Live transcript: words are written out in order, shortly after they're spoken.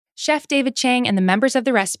Chef David Chang and the members of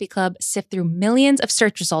the Recipe Club sift through millions of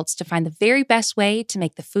search results to find the very best way to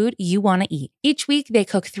make the food you want to eat. Each week, they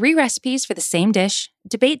cook 3 recipes for the same dish,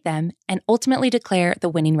 debate them, and ultimately declare the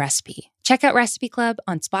winning recipe. Check out Recipe Club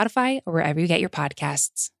on Spotify or wherever you get your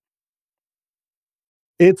podcasts.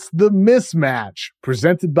 It's The Mismatch,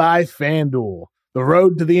 presented by FanDuel. The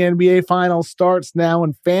road to the NBA Finals starts now,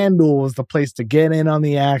 and FanDuel is the place to get in on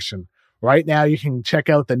the action. Right now, you can check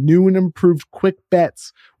out the new and improved Quick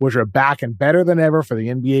Bets, which are back and better than ever for the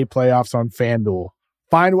NBA playoffs on FanDuel.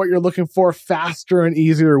 Find what you're looking for faster and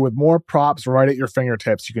easier with more props right at your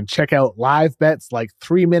fingertips. You can check out live bets like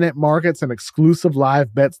 3-minute markets and exclusive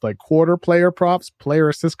live bets like quarter player props, player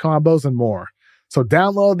assist combos, and more. So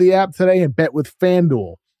download the app today and bet with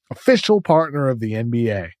FanDuel, official partner of the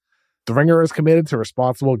NBA. The Ringer is committed to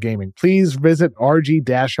responsible gaming. Please visit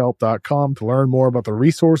rg-help.com to learn more about the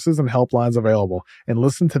resources and helplines available, and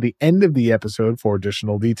listen to the end of the episode for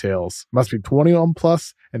additional details. Must be 21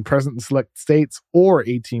 plus and present in select states or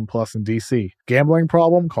 18 plus in DC. Gambling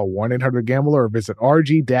problem? Call 1-800-GAMBLER or visit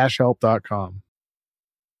rg-help.com.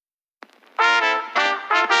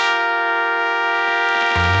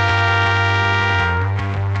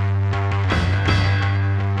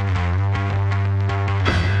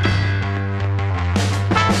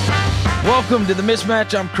 Welcome to The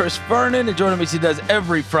Mismatch. I'm Chris Vernon, and joining me as he does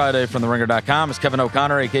every Friday from TheRinger.com is Kevin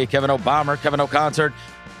O'Connor, a.k.a. Kevin O'Bomber, Kevin O'Concert,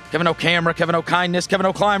 Kevin O'Camera, Kevin O'Kindness, Kevin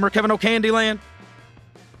O'Climber, Kevin O'Candyland,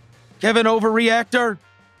 Kevin Overreactor,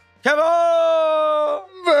 Kevin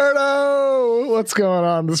Verno! What's going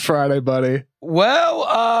on this Friday, buddy?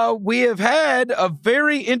 Well, we have had a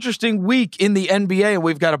very interesting week in the NBA, and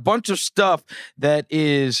we've got a bunch of stuff that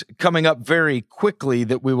is coming up very quickly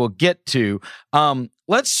that we will get to.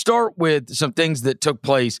 Let's start with some things that took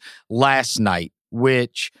place last night,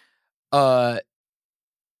 which on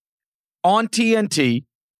TNT,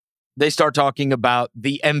 they start talking about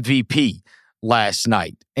the MVP last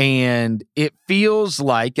night. And it feels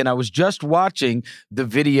like, and I was just watching the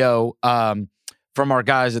video from our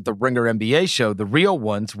guys at the Ringer NBA show, the real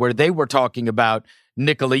ones, where they were talking about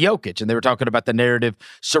Nikola Jokic, and they were talking about the narrative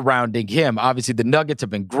surrounding him. Obviously, the Nuggets have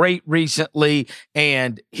been great recently,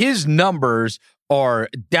 and his numbers are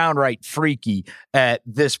downright freaky at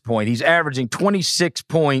this point. He's averaging 26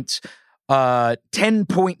 points,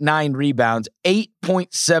 10.9 rebounds,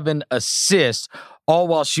 8.7 assists, all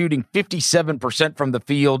while shooting 57% from the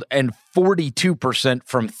field and 42%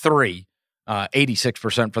 from three.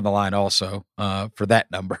 86% from the line also for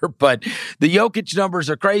that number. But the Jokic numbers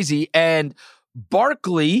are crazy, and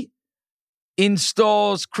Barkley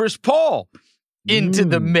installs Chris Paul into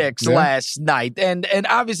the mix last night. And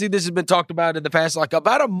obviously this has been talked about in the past. Like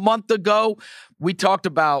about a month ago, we talked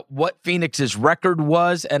about what Phoenix's record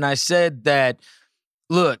was, and I said that,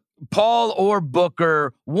 look, Paul or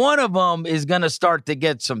Booker, one of them is going to start to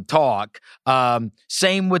get some talk.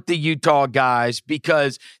 Same with the Utah guys,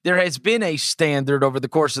 because there has been a standard over the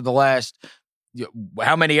course of the last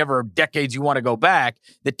how many ever decades you want to go back,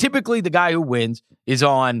 that typically the guy who wins is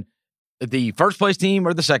on the first place team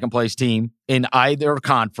or the second place team in either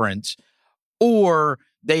conference, or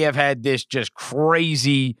they have had this just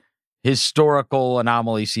crazy historical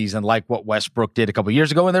anomaly season like what Westbrook did a couple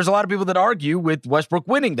years ago. And there's a lot of people that argue with Westbrook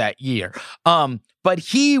winning that year. But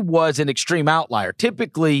he was an extreme outlier.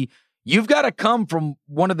 Typically, you've got to come from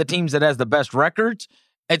one of the teams that has the best records.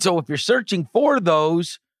 And so if you're searching for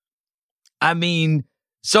those, I mean,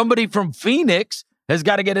 somebody from Phoenix has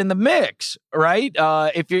got to get in the mix, right?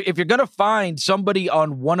 If you're going to find somebody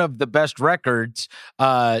on one of the best records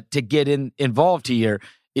to get involved here,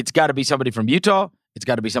 it's got to be somebody from Utah. It's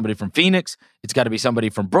got to be somebody from Phoenix. It's got to be somebody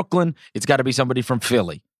from Brooklyn. It's got to be somebody from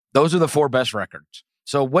Philly. Those are the 4 best records.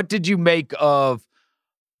 So what did you make of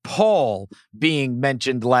Paul being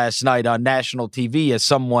mentioned last night on national TV as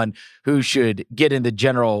someone who should get in the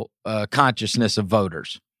general consciousness of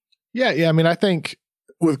voters? Yeah. I mean, I think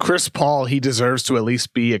with Chris Paul, he deserves to at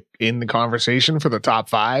least be in the conversation for the top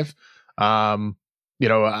 5. I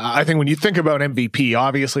think when you think about MVP,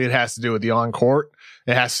 obviously it has to do with the on-court.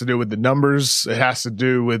 It has to do with the numbers. It has to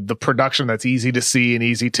do with the production that's easy to see and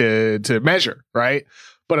easy to measure, right?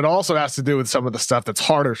 But it also has to do with some of the stuff that's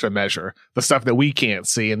harder to measure, the stuff that we can't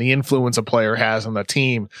see, and the influence a player has on the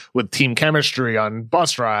team with team chemistry on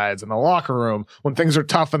bus rides in the locker room when things are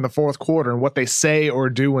tough in the fourth quarter, and what they say or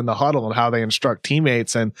do in the huddle and how they instruct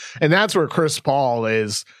teammates. And that's where Chris Paul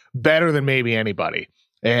is better than maybe anybody.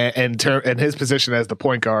 and his position as the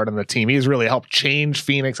point guard on the team. He's really helped change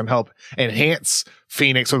Phoenix and help enhance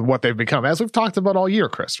Phoenix with what they've become, as we've talked about all year,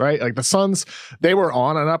 Chris, right? Like the Suns, they were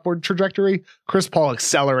on an upward trajectory. Chris Paul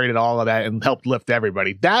accelerated all of that and helped lift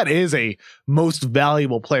everybody. That is a most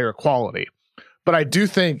valuable player quality. But I do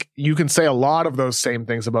think you can say a lot of those same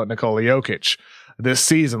things about Nikola Jokic this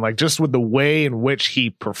season, like just with the way in which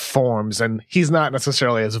he performs. And he's not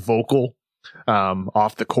necessarily as vocal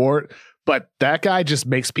off the court, but that guy just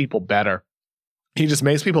makes people better. He just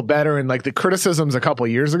makes people better. And like the criticisms a couple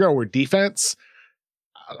of years ago were defense.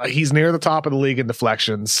 He's near the top of the league in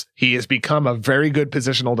deflections. He has become a very good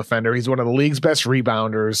positional defender. He's one of the league's best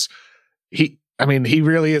rebounders. He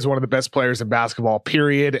really is one of the best players in basketball,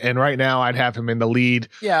 period. And right now I'd have him in the lead.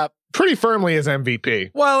 Yeah. Pretty firmly as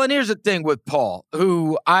MVP. Well, and here's the thing with Paul,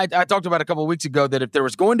 who I talked about a couple of weeks ago, that if there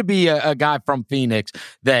was going to be a guy from Phoenix,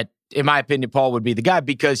 that in my opinion, Paul would be the guy,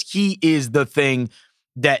 because he is the thing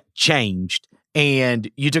that changed. And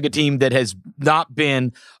you took a team that has not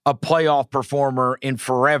been a playoff performer in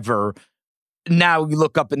forever. Now you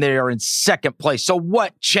look up and they are in second place. So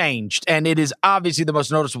what changed? And it is obviously the most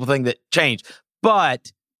noticeable thing that changed.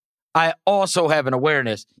 But I also have an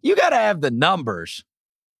awareness. You got to have the numbers.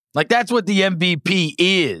 Like, that's what the MVP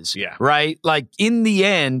is, right? Like, in the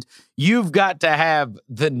end, you've got to have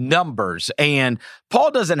the numbers. And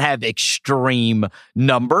Paul doesn't have extreme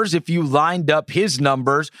numbers. If you lined up his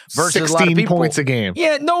numbers versus 16 a lot of people, points a game.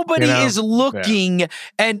 Yeah, nobody is looking. Yeah.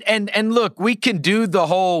 And look, we can do the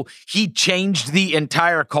whole, he changed the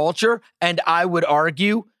entire culture. And I would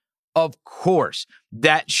argue, of course,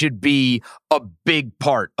 that should be a big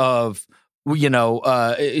part of,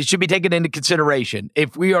 it should be taken into consideration.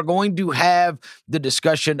 If we are going to have the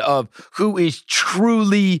discussion of who is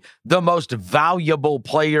truly the most valuable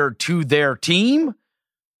player to their team,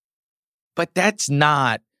 but that's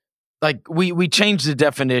not, like, we change the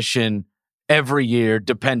definition every year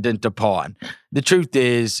dependent upon. The truth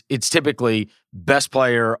is, it's typically best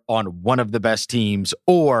player on one of the best teams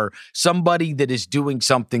or somebody that is doing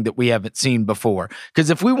something that we haven't seen before. Because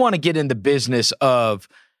if we want to get in the business of,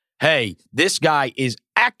 hey, this guy is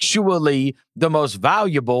actually the most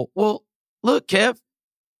valuable. Well, look, Kev,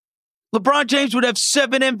 LeBron James would have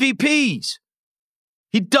 7 MVPs.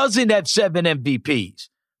 He doesn't have 7 MVPs.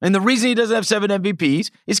 And the reason he doesn't have 7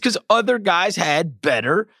 MVPs is because other guys had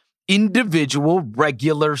better individual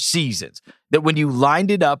regular seasons. That when you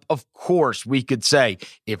lined it up, of course, we could say,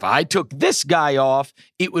 if I took this guy off,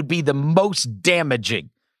 it would be the most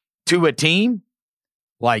damaging to a team.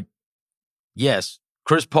 Like, yes,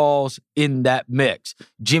 Chris Paul's in that mix.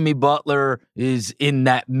 Jimmy Butler is in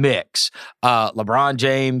that mix. LeBron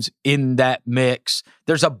James in that mix.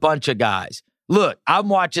 There's a bunch of guys. Look, I'm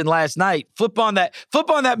watching last night. Flip on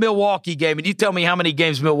that Milwaukee game, and you tell me how many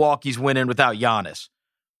games Milwaukee's winning without Giannis.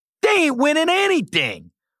 They ain't winning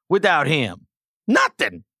anything without him.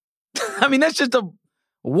 Nothing. I mean, that's just a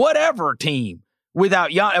whatever team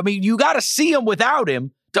without Giannis. I mean, you got to see him without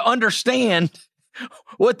him to understand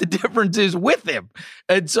what the difference is with him.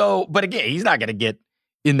 And so, but again, he's not going to get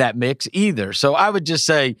in that mix either. So I would just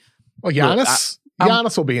say, well, Giannis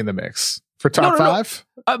will be in the mix for top 5.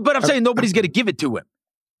 But I'm saying nobody's going to give it to him.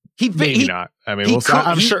 Maybe not. I mean,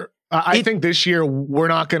 I'm sure. I think this year we're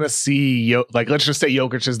not going to see, let's just say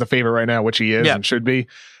Jokic is the favorite right now, which he is and should be.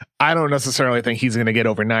 I don't necessarily think he's going to get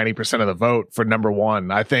over 90% of the vote for number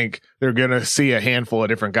 1. I think they're going to see a handful of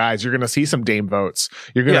different guys. You're going to see some Dame votes.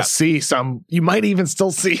 You're going to see some, you might even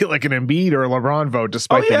still see like an Embiid or a LeBron vote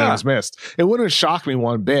despite the games missed. It wouldn't shock me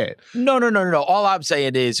one bit. No. All I'm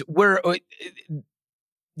saying is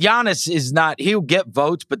Giannis is not, he'll get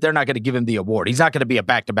votes, but they're not going to give him the award. He's not going to be a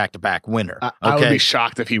back-to-back-to-back winner. I would be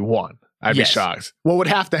shocked if he won. I'd be shocked. What would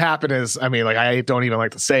have to happen is, I mean, like, I don't even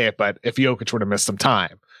like to say it, but if Jokic were to miss some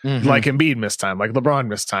time, like Embiid missed time, like LeBron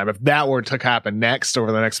missed time, if that were to happen next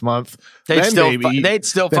over the next month, they'd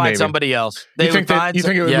still find somebody else. You think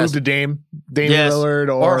it would move to Dame Lillard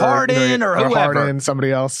or Harden or whoever. Harden,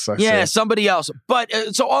 somebody else? Somebody else. But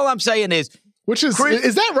so all I'm saying is,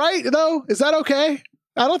 is that right though? Is that okay?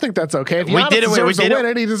 I don't think that's okay. If Giannis deserves to win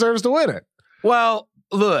it, he deserves to win it. Well,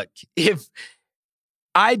 look, if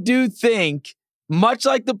I do think, much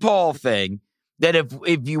like the Paul thing, that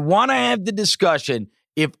if you want to have the discussion,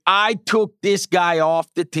 if I took this guy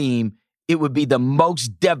off the team, it would be the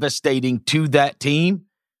most devastating to that team.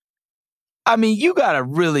 I mean,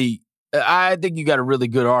 I think you got a really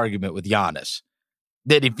good argument with Giannis.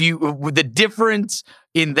 That the difference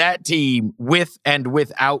in that team with and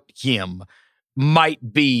without him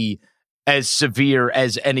might be as severe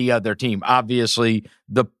as any other team. Obviously,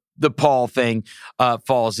 the Paul thing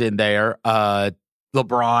falls in there.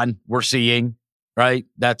 LeBron, we're seeing right?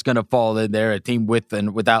 That's going to fall in there, a team with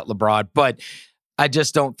and without LeBron. But I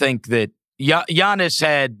just don't think that Giannis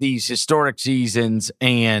had these historic seasons,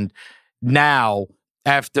 and now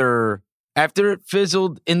after it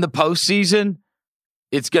fizzled in the postseason,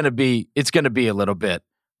 it's going to be a little bit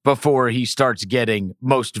before he starts getting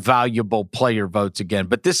most valuable player votes again.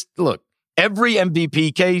 But every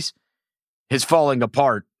MVP case is falling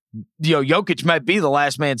apart. Jokic might be the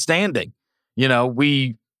last man standing.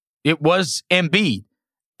 It was Embiid,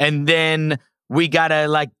 and then we got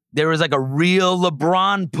there was a real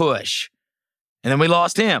LeBron push, and then we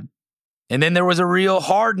lost him, and then there was a real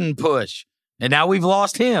Harden push, and now we've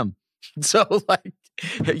lost him. So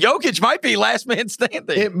Jokic might be last man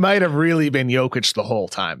standing. It might have really been Jokic the whole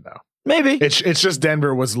time, though. Maybe. It's just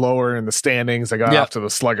Denver was lower in the standings. They got off to the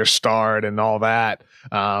sluggish start and all that.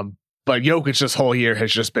 But Jokic this whole year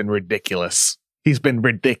has just been ridiculous. He's been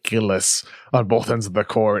ridiculous on both ends of the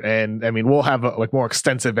court. And I mean, we'll have more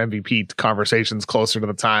extensive MVP conversations closer to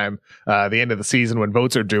the time, the end of the season when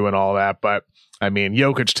votes are due and all that. But I mean,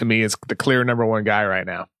 Jokic to me is the clear number one guy right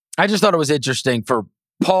now. I just thought it was interesting for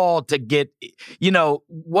Paul to get,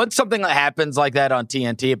 once something happens like that on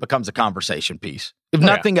TNT, it becomes a conversation piece. If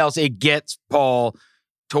nothing else, it gets Paul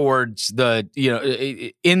towards the,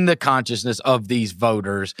 in the consciousness of these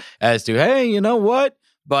voters as to, hey, you know what?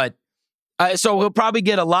 But so he'll probably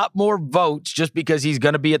get a lot more votes just because he's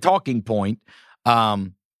going to be a talking point.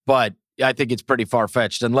 But I think it's pretty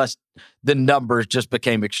far-fetched unless the numbers just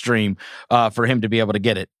became extreme for him to be able to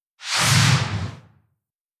get it.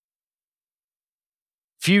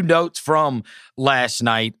 Few notes from last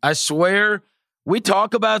night. I swear we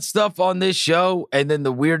talk about stuff on this show and then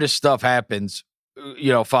the weirdest stuff happens,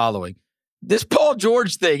 following. This Paul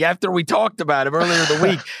George thing, after we talked about him earlier in the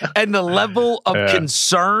week, and the level of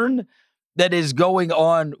concern that is going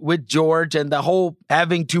on with George and the whole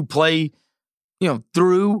having to play,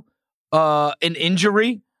 through an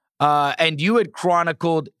injury. And you had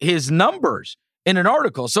chronicled his numbers in an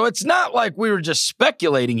article. So it's not like we were just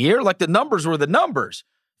speculating here. The numbers were the numbers.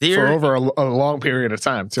 For over a long period of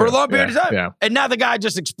time, too. For a long period of time. Yeah. And now the guy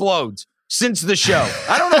just explodes since the show.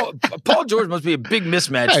 I don't know. Paul George must be a big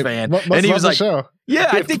Mismatch fan. And he was like, show. Yeah,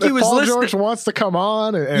 I think he was Paul listening. George wants to come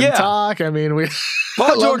on and talk. I mean,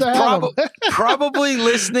 Paul George probably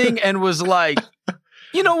listening and was like,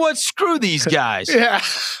 you know what? Screw these guys. Yeah.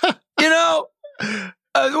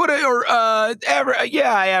 I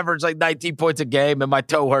average 19 points a game and my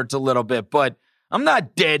toe hurts a little bit, but I'm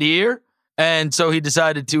not dead here. And so he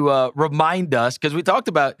decided to remind us, because we talked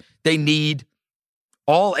about they need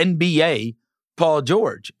all NBA Paul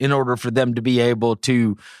George in order for them to be able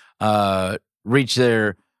to reach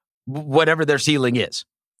their whatever their ceiling is.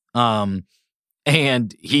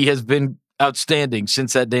 And he has been outstanding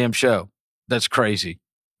since that damn show. That's crazy.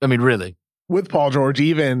 I mean, really. With Paul George,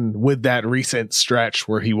 even with that recent stretch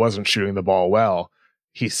where he wasn't shooting the ball well,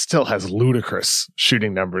 he still has ludicrous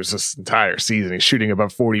shooting numbers this entire season. He's shooting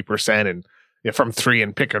above 40% and from three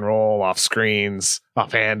and pick and roll, off screens,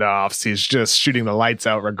 off handoffs. He's just shooting the lights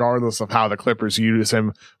out regardless of how the Clippers use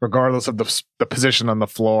him, regardless of the position on the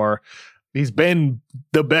floor. He's been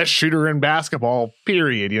the best shooter in basketball,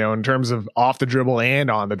 period, in terms of off the dribble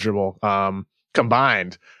and on the dribble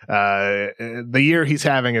combined. The year he's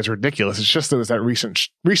having is ridiculous. It's just there was that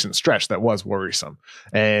recent stretch that was worrisome,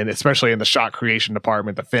 and especially in the shot creation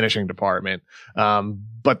department, the finishing department.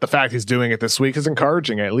 But the fact he's doing it this week is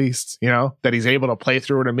encouraging, at least, that he's able to play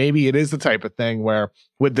through it. And maybe it is the type of thing where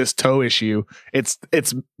with this toe issue, it's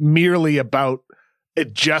merely about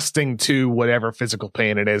adjusting to whatever physical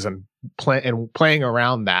pain it is and playing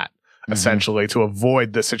around that. Essentially, to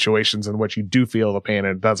avoid the situations in which you do feel the pain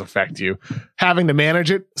and it does affect you. Having to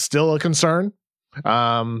manage it, still a concern.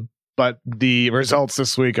 But the results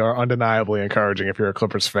this week are undeniably encouraging if you're a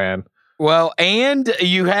Clippers fan. Well, and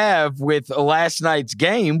you have with last night's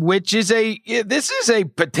game, which is this is a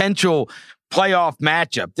potential playoff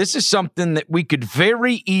matchup. This is something that we could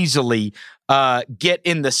very easily get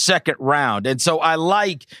in the second round. And so I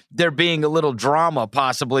like there being a little drama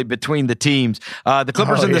possibly between the teams. The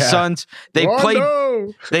Clippers and the Suns,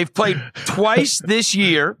 they've played twice this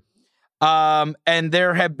year. And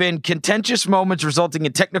there have been contentious moments resulting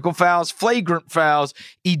in technical fouls, flagrant fouls,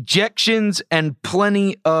 ejections, and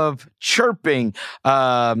plenty of chirping.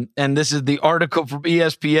 And this is the article from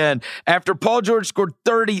ESPN. After Paul George scored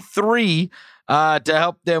 33 to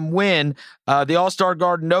help them win, the All-Star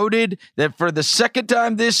guard noted that for the second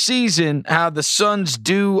time this season, how the Suns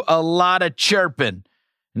do a lot of chirping.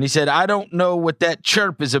 And he said, I don't know what that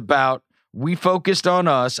chirp is about. We focused on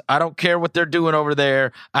us. I don't care what they're doing over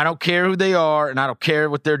there. I don't care who they are, and I don't care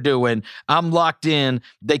what they're doing. I'm locked in.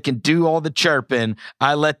 They can do all the chirping.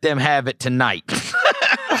 I let them have it tonight.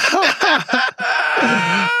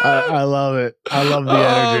 I love it. I love the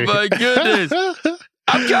energy. Oh my goodness.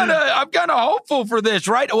 I'm kind of hopeful for this,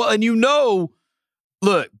 right? Well, and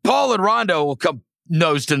look, Paul and Rondo will come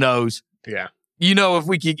nose to nose. Yeah. If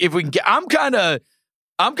we can get, I'm kind of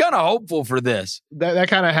hopeful for this. That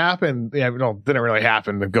kind of happened. Yeah, didn't really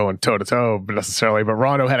happen going toe to toe necessarily, but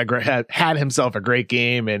Rondo had himself a great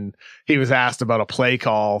game, and he was asked about a play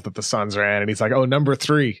call that the Suns ran, and he's like, "Oh, number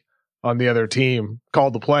 3 on the other team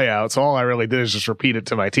called the play out. So all I really did is just repeat it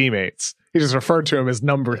to my teammates." He just referred to him as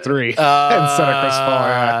number 3 instead of Chris Paul.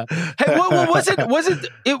 Yeah. Hey, what was it?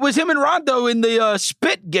 It was him and Rondo in the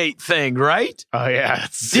Spitgate thing, right? Oh yeah.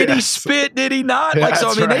 Did he spit? Did he not? Yeah,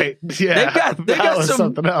 right. They got some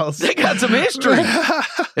something else. They got some history.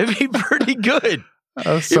 It'd be pretty good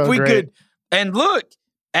if we great. could. And look,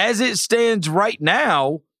 as it stands right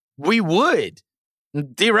now, we would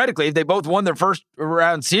theoretically, if they both won their first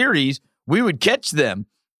round series, we would catch them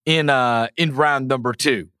in round number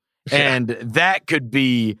 2. And that could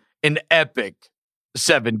be an epic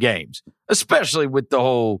 7 games, especially with the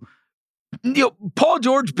whole, Paul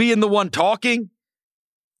George being the one talking,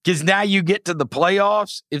 because now you get to the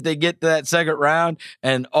playoffs if they get to that second round,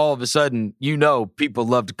 and all of a sudden, people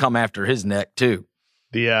love to come after his neck too.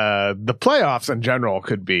 The playoffs in general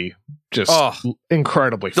could be just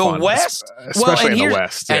incredibly fun. The West, especially in the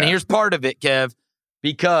West. And here's part of it, Kev,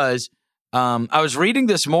 because I was reading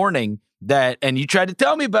this morning that, and you tried to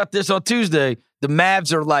tell me about this on Tuesday, the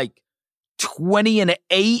Mavs are like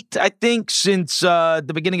 20-8, I think, since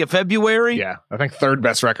the beginning of February. Yeah, I think 3rd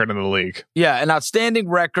best record in the league. Yeah, an outstanding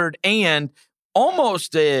record and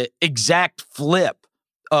almost an exact flip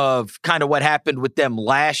of kind of what happened with them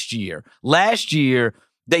last year. Last year,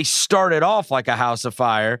 they started off like a house of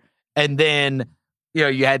fire, and then,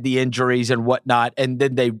 you had the injuries and whatnot, and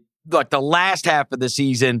then they, like the last half of the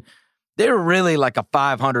season, they were really like a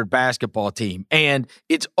 500 basketball team. And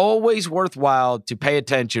it's always worthwhile to pay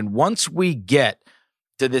attention once we get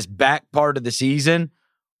to this back part of the season,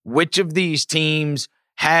 which of these teams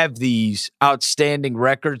have these outstanding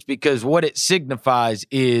records, because what it signifies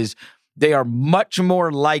is they are much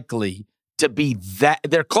more likely to be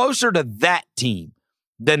they're closer to that team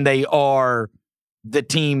than they are the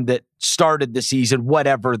team that started the season,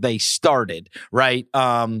 whatever they started, right?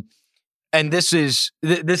 And this is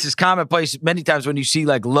commonplace many times when you see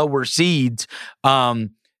like lower seeds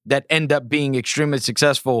that end up being extremely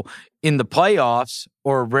successful in the playoffs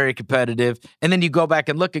or very competitive. And then you go back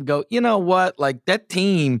and look and go, you know what? Like that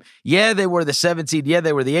team, they were the 7 seed. Yeah,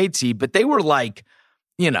 they were the 8 seed, but they were like,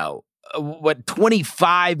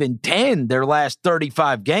 25-10 their last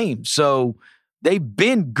 35 games. So they've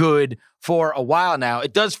been good for a while now.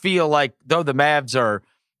 It does feel like, though the Mavs are,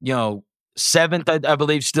 7th, I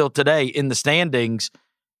believe, still today in the standings,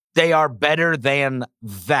 they are better than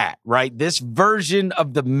that, right? This version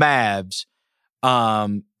of the Mavs,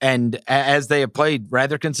 and as they have played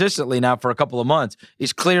rather consistently now for a couple of months,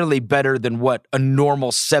 is clearly better than what a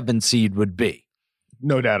normal 7 seed would be.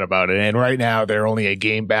 No doubt about it. And right now, they're only a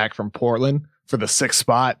game back from Portland for the 6th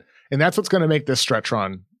spot. And that's what's going to make this stretch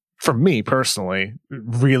run, for me personally,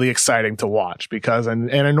 really exciting to watch, because in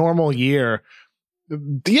a normal year,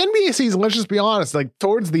 the NBA season, let's just be honest, like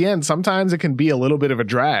towards the end, sometimes it can be a little bit of a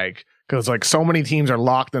drag because like so many teams are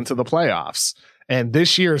locked into the playoffs. And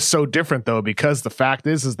this year is so different though, because the fact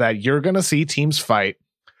is that you're going to see teams fight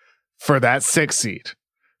for that 6th seed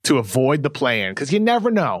to avoid the play-in, because you never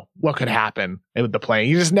know what could happen with the play-in.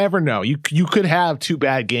 You just never know. You could have 2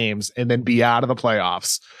 bad games and then be out of the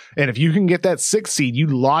playoffs. And if you can get that 6th seed, you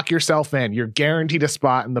lock yourself in. You're guaranteed a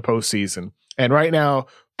spot in the postseason. And right now,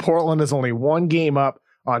 Portland is only 1 game up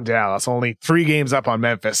on Dallas, only 3 games up on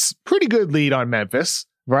Memphis. Pretty good lead on Memphis,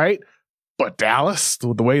 right? But Dallas,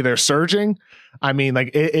 the way they're surging, I mean, like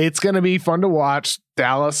it's going to be fun to watch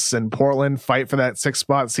Dallas and Portland fight for that 6th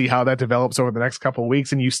spot, see how that develops over the next couple of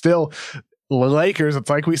weeks. And you still, Lakers, it's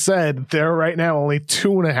like we said, they're right now only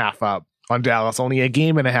 2.5 up on Dallas, only 1.5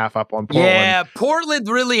 games up on Portland. Yeah, Portland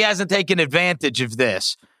really hasn't taken advantage of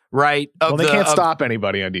this. Right. They can't stop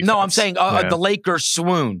anybody on defense. No, I'm saying the Lakers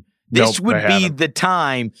swoon. This would be the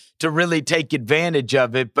time to really take advantage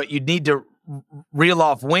of it, but you need to reel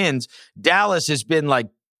off wins. Dallas has been like,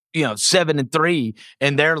 7-3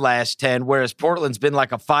 in their last 10, whereas Portland's been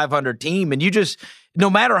like a 500 team. And you just, no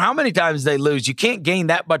matter how many times they lose, you can't gain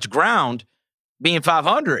that much ground being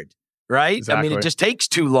 500, right? Exactly. I mean, it just takes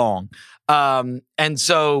too long. And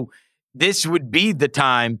so this would be the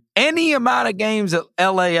time. Any amount of games that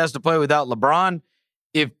LA has to play without LeBron,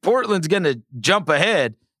 if Portland's going to jump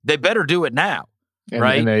ahead, they better do it now.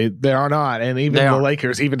 Right? And they are not. And even the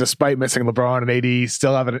Lakers, even despite missing LeBron and AD,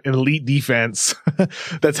 still have an elite defense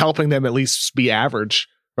that's helping them at least be average,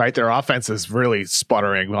 right? Their offense is really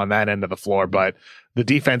sputtering on that end of the floor, but the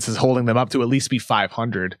defense is holding them up to at least be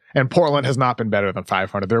 500. And Portland has not been better than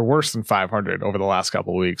 500. They're worse than 500 over the last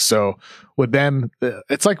couple of weeks. So with them,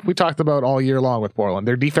 it's like we talked about all year long with Portland.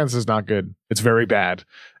 Their defense is not good. It's very bad.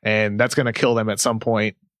 And that's going to kill them at some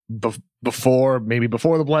point. Before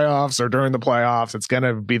the playoffs or during the playoffs. It's going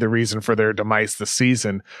to be the reason for their demise this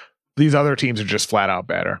season. These other teams are just flat out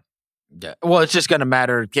better. Yeah. Well, it's just going to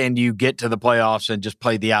matter. Can you get to the playoffs and just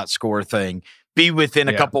play the outscore thing? Be within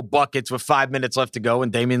a couple buckets with 5 minutes left to go,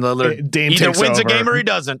 and Damian Lillard either wins a game or he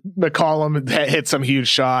doesn't. McCollum hits some huge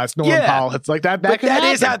shots. Norman Powell hits like that.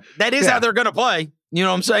 That is how they're going to play. You know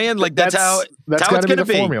what I'm saying? Like that's how it's going to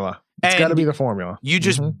be. Formula. It's got to be the formula. You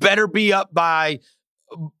just better be up by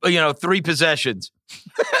 3 possessions,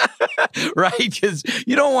 right? Because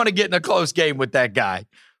you don't want to get in a close game with that guy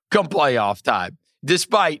come playoff time,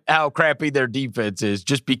 despite how crappy their defense is,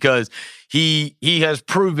 just because he has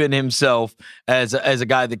proven himself as a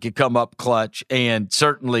guy that could come up clutch and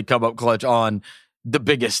certainly come up clutch on the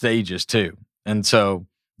biggest stages too. And so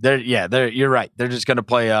you're right. They're just going to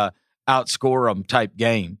play a outscore them type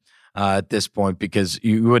game. At this point, because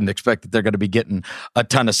you wouldn't expect that they're going to be getting a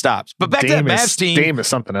ton of stops. But back to that Mavs team. Dame is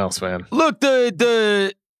something else, man. Look,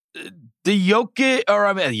 the Jokic,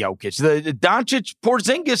 the Doncic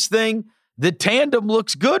Porzingis thing, the tandem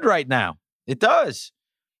looks good right now. It does.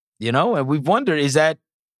 And we've wondered, is that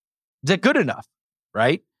good enough,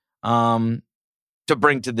 right? To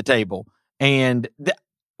bring to the table. And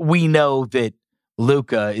we know that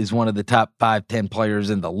Luka is one of the top 5-10 players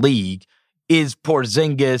in the league. Is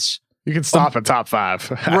Porzingis... You can stop at top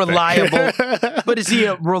 5. Reliable. But is he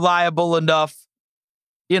reliable enough,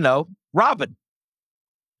 Robin?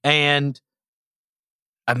 And,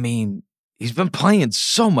 he's been playing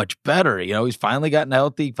so much better. He's finally gotten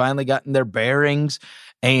healthy, finally gotten their bearings.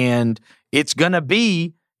 And it's going to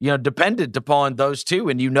be, dependent upon those two.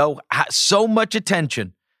 And so much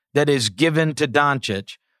attention that is given to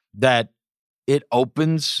Doncic that it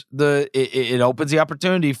opens the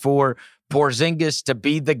opportunity for Porzingis to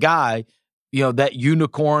be the guy, that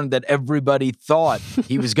unicorn that everybody thought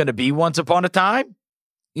he was going to be once upon a time.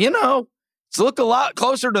 It's looked a lot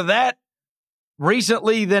closer to that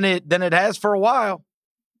recently than it has for a while.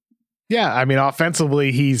 Yeah,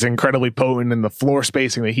 offensively, he's incredibly potent in the floor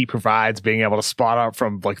spacing that he provides. Being able to spot out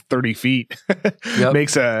from like 30 feet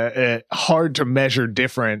makes a hard to measure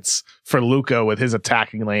difference for Luka with his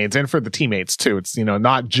attacking lanes and for the teammates too. It's,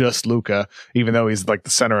 not just Luka, even though he's like the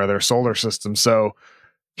center of their solar system. So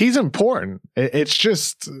he's important. It's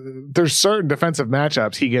just there's certain defensive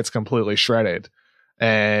matchups he gets completely shredded.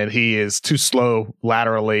 And he is too slow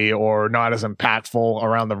laterally or not as impactful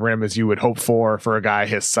around the rim as you would hope for a guy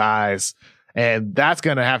his size. And that's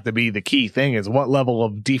going to have to be the key thing is what level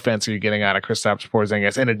of defense are you getting out of Kristaps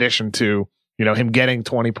Porzingis in addition to, him getting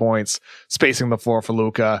 20 points, spacing the floor for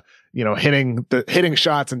Luka, hitting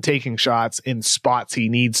shots and taking shots in spots he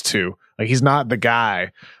needs to. Like he's not the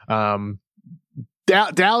guy.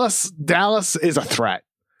 Dallas is a threat.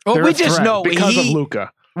 Well, we just know because of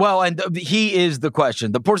Luka. Well, and he is the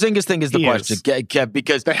question. The Porzingis thing is the question, Kev,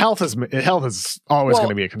 because the health is always going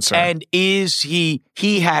to be a concern. And he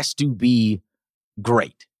has to be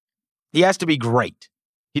great. He has to be great.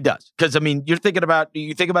 He does. Because, you think about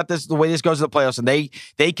this, the way this goes to the playoffs, and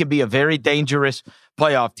they can be a very dangerous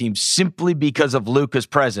playoff team simply because of Luka's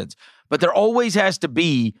presence. But there always has to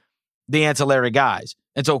be the ancillary guys.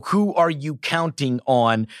 And so who are you counting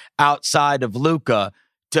on outside of Luka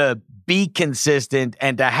to be consistent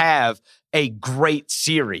and to have a great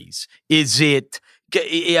series? Is it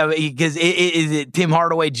Tim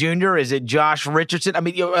Hardaway Jr.? Is it Josh Richardson?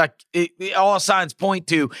 All signs point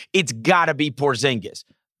to it's got to be Porzingis.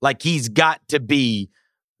 Like he's got to be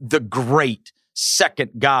the great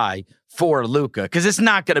second guy for Luka because it's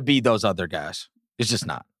not going to be those other guys. It's just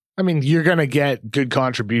not. You're going to get good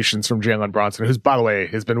contributions from Jalen Brunson, who's, by the way,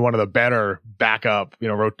 has been one of the better backup,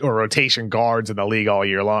 or rotation guards in the league all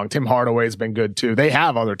year long. Tim Hardaway has been good too. They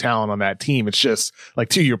have other talent on that team. It's just like,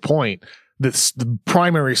 to your point, the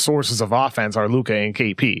primary sources of offense are Luka and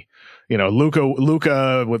KP.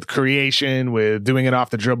 Luka with creation, with doing it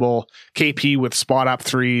off the dribble, KP with spot up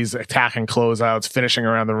threes, attacking closeouts, finishing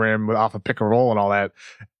around the rim off a pick and roll and all that.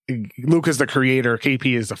 Luka's the creator,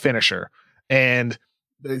 KP is the finisher. And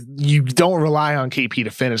you don't rely on KP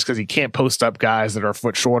to finish because he can't post up guys that are a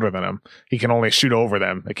foot shorter than him. He can only shoot over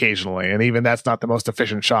them occasionally. And even that's not the most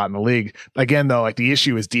efficient shot in the league. Again, though, like the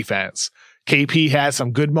issue is defense. KP has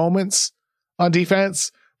some good moments on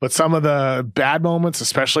defense, but some of the bad moments,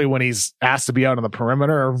 especially when he's asked to be out on the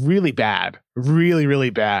perimeter, are really bad, really, really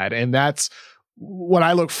bad. And that's what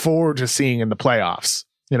I look forward to seeing in the playoffs.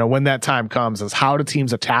 When that time comes, is how do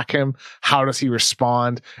teams attack him? How does he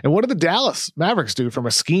respond? And what do the Dallas Mavericks do from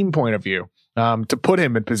a scheme point of view to put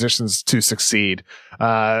him in positions to succeed?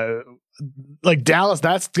 Like Dallas,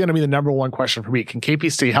 that's going to be the number one question for me. Can KP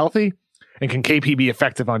stay healthy? And can KP be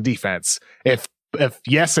effective on defense? If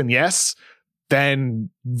yes and yes,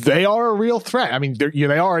 then they are a real threat. I mean,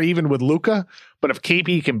 they are even with Luka, but if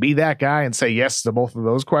KP can be that guy and say yes to both of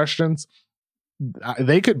those questions,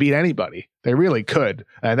 they could beat anybody. They really could.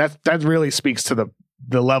 And that really speaks to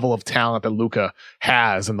the level of talent that Luka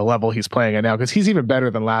has and the level he's playing at now, because he's even better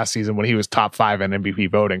than last season when he was top 5 in MVP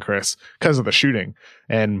voting, Chris, because of the shooting.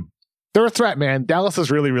 And they're a threat, man. Dallas is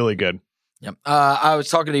really, really good. Yep. I was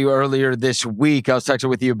talking to you earlier this week. I was texting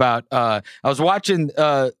with you about I was watching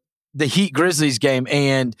the Heat Grizzlies game,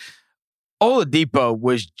 and Oladipo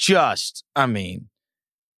was just, I mean,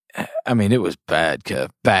 it was bad, Kev.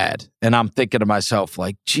 Bad. And I'm thinking to myself,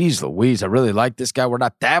 like, geez Louise, I really like this guy. We're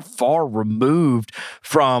not that far removed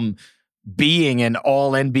from being an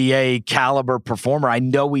all-NBA caliber performer. I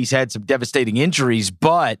know he's had some devastating injuries,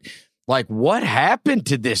 but, like, what happened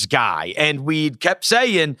to this guy? And we kept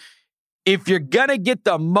saying, if you're going to get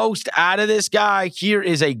the most out of this guy, here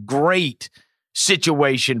is a great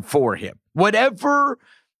situation for him. Whatever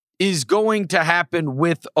is going to happen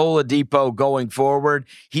with Oladipo going forward,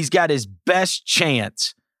 he's got his best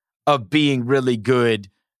chance of being really good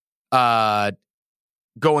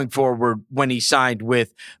going forward when he signed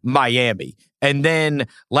with Miami. And then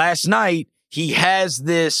last night, he has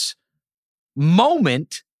this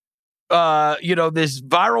moment, this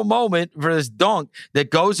viral moment for this dunk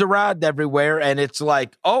that goes around everywhere, and it's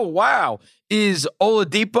like, oh, wow, is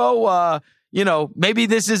Oladipo maybe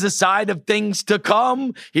this is a sign of things to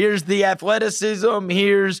come. Here's the athleticism.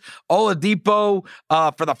 Here's Oladipo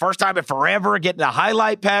for the first time in forever getting a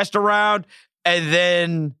highlight passed around. And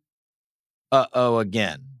then,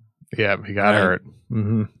 again. Yeah, he got hurt.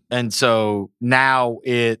 Mm-hmm. And so now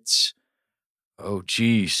it's, oh,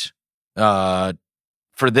 geez. For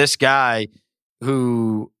this guy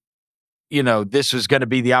who, this was going to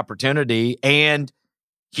be the opportunity. And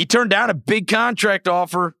he turned down a big contract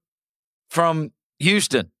offer from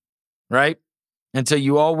Houston, right? And so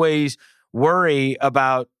you always worry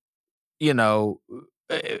about,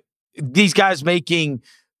 these guys making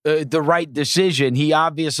the right decision. He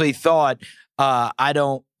obviously thought, I'm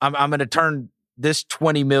going to turn this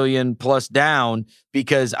 $20 million plus down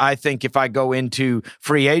because I think if I go into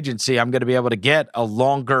free agency, I'm going to be able to get a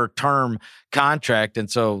longer term contract. And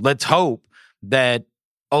so let's hope that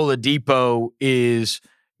Oladipo is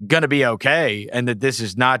going to be okay and that this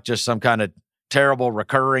is not just some kind of terrible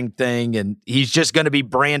recurring thing and he's just going to be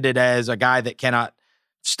branded as a guy that cannot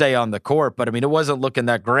stay on the court. But I mean, it wasn't looking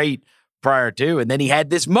that great prior to, and then he had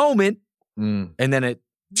this moment and then it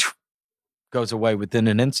goes away within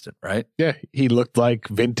an instant, right? Yeah, he looked like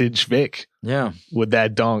vintage Vic. Yeah, with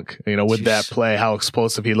that dunk, with that play, how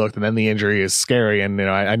explosive he looked, and then the injury is scary. And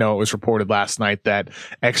I know it was reported last night that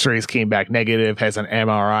X-rays came back negative, has an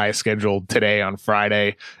MRI scheduled today on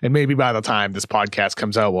Friday, and maybe by the time this podcast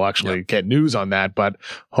comes out, we'll actually get news on that. But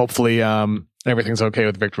hopefully, everything's okay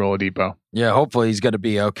with Victor Oladipo. Yeah, hopefully he's going to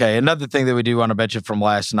be okay. Another thing that we do want to mention from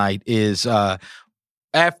last night is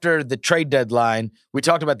after the trade deadline, we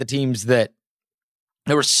talked about the teams that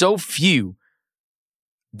there were so few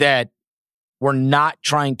that were not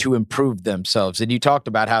trying to improve themselves. And you talked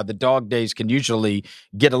about how the dog days can usually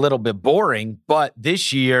get a little bit boring, but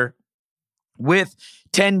this year, with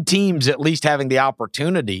 10 teams at least having the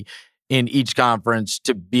opportunity in each conference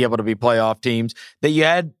to be able to be playoff teams, that you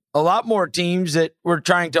had a lot more teams that were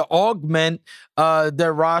trying to augment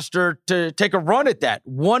their roster to take a run at that.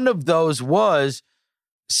 One of those was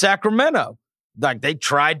Sacramento. Like, they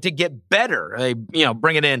tried to get better. They,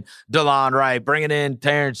 bringing in DeLon Wright, bringing in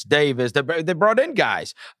Terrence Davis. They brought in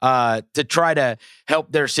guys to try to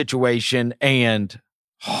help their situation. And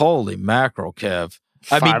holy mackerel, Kev.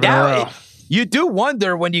 I mean, now you do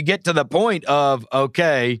wonder when you get to the point of,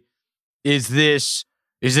 okay, is this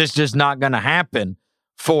just not going to happen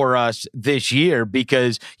for us this year?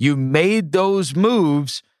 Because you made those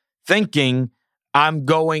moves thinking, we're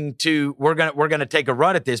gonna take a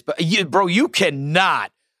run at this, but you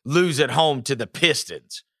cannot lose at home to the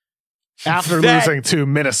Pistons after losing to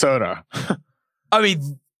Minnesota. I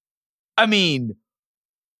mean,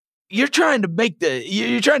 you're trying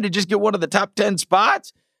to just get one of the top 10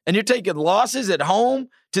 spots, and you're taking losses at home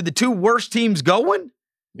to the two worst teams going.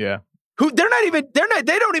 Yeah. They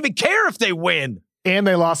don't even care if they win. And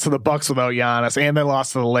they lost to the Bucks without Giannis, and they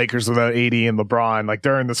lost to the Lakers without AD and LeBron. Like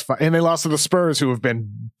during this, and they lost to the Spurs, who have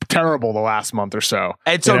been terrible the last month or so.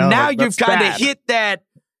 And so now you've kind of hit that.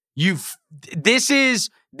 This is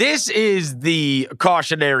the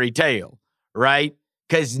cautionary tale, right?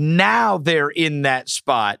 Because now they're in that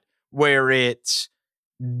spot where it's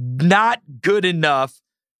not good enough,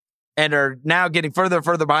 and are now getting further and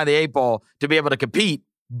further behind the eight ball to be able to compete.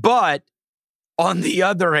 But on the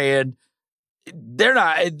other hand,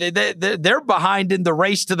 they're behind in the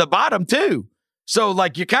race to the bottom too. So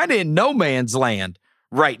like you're kind of in no man's land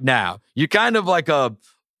right now. You're kind of like a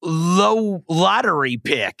low lottery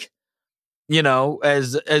pick,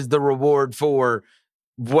 as the reward for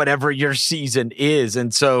whatever your season is.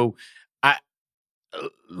 And so I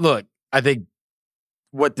think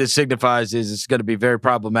what this signifies is it's going to be very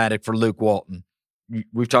problematic for Luke Walton.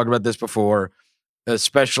 We've talked about this before,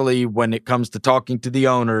 especially when it comes to talking to the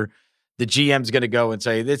owner. The GM's going to go and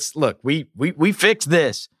say, we fixed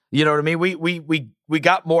this. You know what I mean? We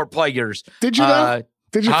got more players. Did you know?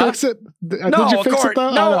 Did you fix it? No, did you fix it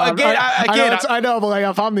though? No, I know, but like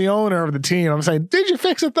if I'm the owner of the team, I'm saying, did you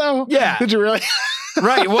fix it though? Yeah. Did you really?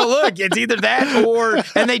 Right. Well, look, it's either that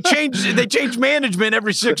and they change management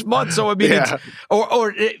every 6 months. So I mean,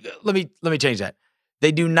 let me change that.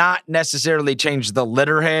 They do not necessarily change the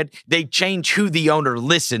letterhead. They change who the owner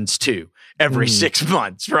listens to every 6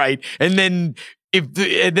 months, right? And then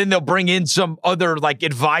then they'll bring in some other like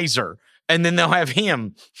advisor, and then they'll have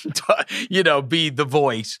him, be the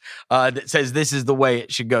voice that says this is the way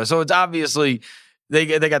it should go. So it's obviously they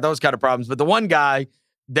got those kind of problems. But the one guy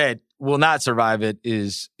that will not survive it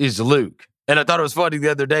is Luke. And I thought it was funny the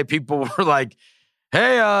other day. People were like,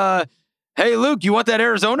 Hey, Luke, you want that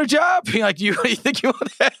Arizona job? Like, you think you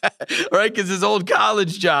want that? Right? Because his old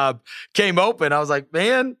college job came open. I was like,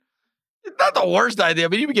 man, it's not the worst idea. I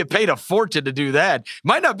mean, you would get paid a fortune to do that.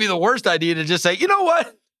 Might not be the worst idea to just say, you know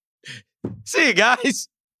what? See you guys.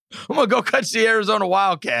 I'm going to go catch the Arizona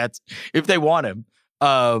Wildcats if they want him.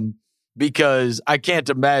 Because I can't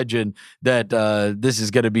imagine that this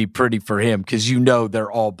is going to be pretty for him, because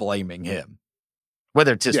they're all blaming him,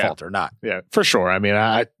 whether it's his fault or not. Yeah, for sure. I mean,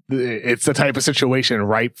 it's the type of situation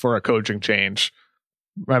ripe for a coaching change.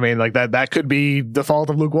 I mean, like that could be the fault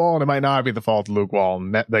of Luke Walton. It might not be the fault of Luke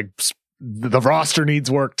Walton. The roster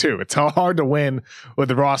needs work too. It's hard to win with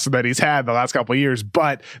the roster that he's had the last couple of years,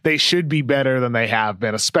 but they should be better than they have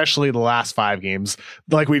been, especially the last 5 games.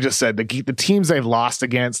 Like we just said, the teams they've lost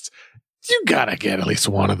against, you got to get at least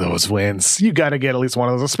one of those wins. You got to get at least one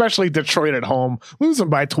of those, especially Detroit at home, losing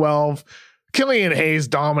by 12. Killian Hayes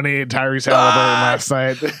dominated Tyrese Halliburton last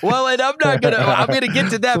night. Well, and I'm gonna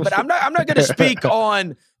get to that, but I'm not gonna speak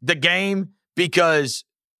on the game, because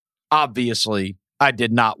obviously I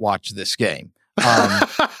did not watch this game.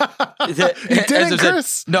 You didn't,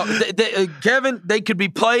 Chris? No, Kevin, they could be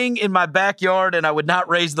playing in my backyard and I would not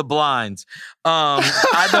raise the blinds. I'm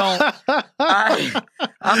not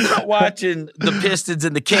watching the Pistons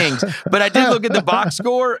and the Kings, but I did look at the box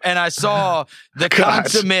score and I saw the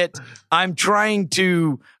consummate. I'm trying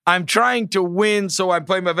to win, so I'm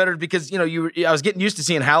playing my veterans, because I was getting used to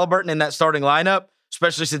seeing Halliburton in that starting lineup,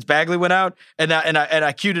 especially since Bagley went out, and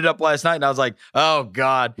I queued it up last night, and I was like, oh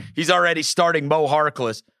God, he's already starting Mo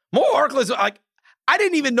Harkless. Mo Harkless, like, I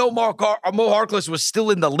didn't even know Mo Harkless was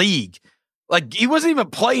still in the league. Like, he wasn't even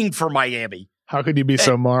playing for Miami. How could you be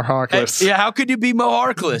so Mo Harkless? Yeah, how could you be Mo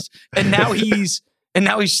Harkless? And now he's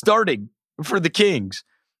starting for the Kings.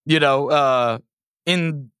 In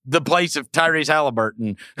the place of Tyrese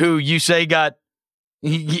Halliburton, who you say got.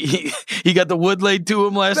 He got the wood laid to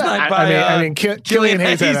him last night by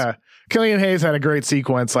Killian Hayes had a great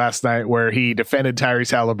sequence last night where he defended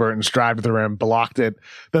Tyrese Halliburton's drive to the rim, blocked it,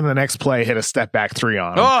 then the next play hit a step back 3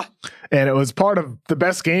 on him. And it was part of the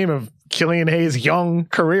best game of Killian Hayes' young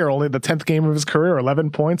career, only the 10th game of his career, 11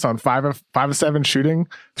 points on 5 of 7 shooting,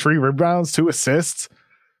 3 rebounds, 2 assists,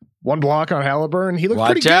 1 block on Halliburton. He looked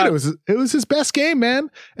pretty good. It was his best game, man.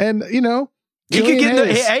 And he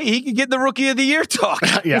could get the Rookie of the Year talk.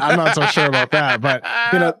 Yeah, I'm not so sure about that, but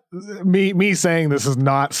me saying this is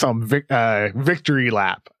not some victory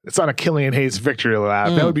lap. It's not a Killian Hayes victory lap.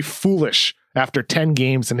 That would be foolish after 10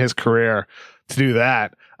 games in his career to do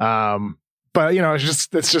that. But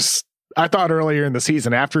it's just. I thought earlier in the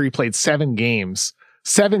season, after he played 7 games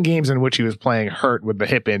in which he was playing hurt with the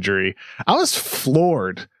hip injury, I was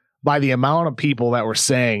floored by the amount of people that were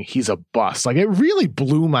saying he's a bust. Like, it really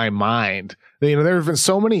blew my mind There have been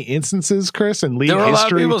so many instances, Chris, in league There were history. a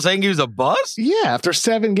lot of people saying he was a bust? Yeah, after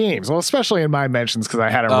 7 games. Well, especially in my mentions because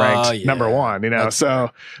I had him ranked number 1, That's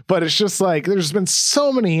so, but it's just like there's been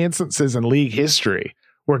so many instances in league history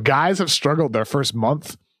where guys have struggled their first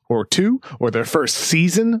month or 2, or their first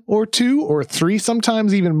season or 2 or 3,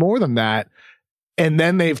 sometimes even more than that. And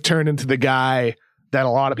then they've turned into the guy that a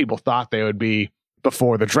lot of people thought they would be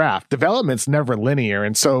before the draft. Development's never linear.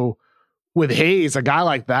 And so with Hayes, a guy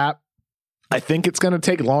like that, I think it's going to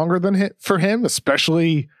take longer for him,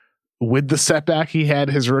 especially with the setback he had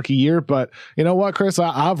his rookie year. But you know what, Chris?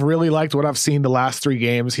 I've really liked what I've seen the last 3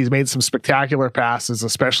 games. He's made some spectacular passes,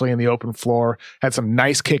 especially in the open floor, had some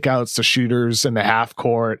nice kickouts to shooters in the half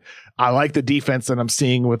court. I like the defense that I'm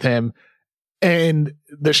seeing with him. And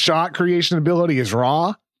the shot creation ability is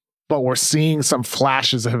raw, but we're seeing some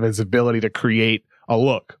flashes of his ability to create a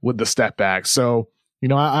look with the step back. So,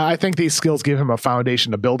 I think these skills give him a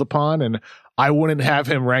foundation to build upon, and I wouldn't have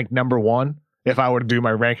him ranked number 1 if I were to do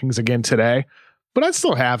my rankings again today, but I'd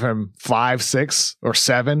still have him 5, 6, or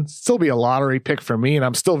 7, still be a lottery pick for me. And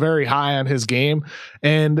I'm still very high on his game.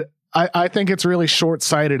 And I think it's really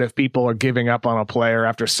short-sighted if people are giving up on a player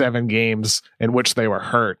after 7 games in which they were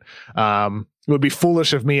hurt. It would be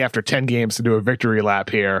foolish of me after 10 games to do a victory lap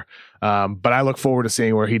here. But I look forward to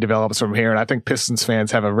seeing where he develops from here. And I think Pistons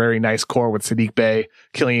fans have a very nice core with Sadiq Bey,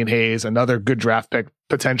 Killian Hayes, another good draft pick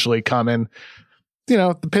potentially coming.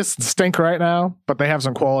 The Pistons stink right now, but they have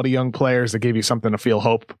some quality young players that give you something to feel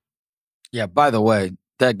hope. Yeah, by the way,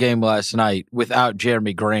 that game last night without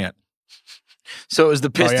Jeremy Grant. So it was the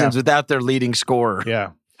Pistons without their leading scorer.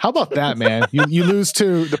 Yeah. How about that, man? You lose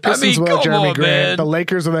to the Pistons without Jeremy Grant, man. The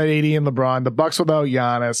Lakers without AD and LeBron, the Bucks without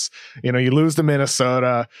Giannis. You lose to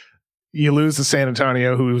Minnesota. You lose to San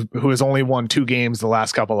Antonio, who has only won 2 games the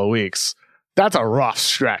last couple of weeks. That's a rough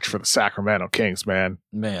stretch for the Sacramento Kings, man.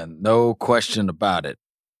 Man, no question about it.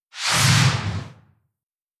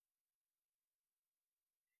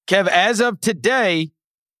 Kev, as of today,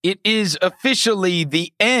 it is officially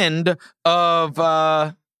the end of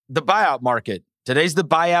the buyout market. Today's the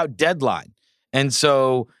buyout deadline. And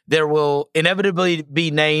so there will inevitably be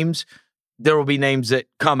names. There will be names that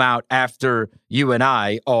come out after you and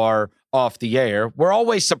I are off the air. We're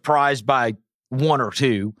always surprised by 1 or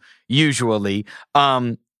 2, usually.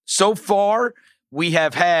 So far, we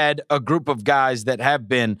have had a group of guys that have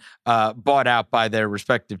been bought out by their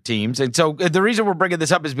respective teams. And so the reason we're bringing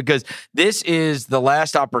this up is because this is the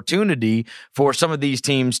last opportunity for some of these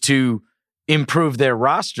teams to improve their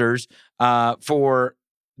rosters for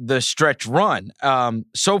the stretch run.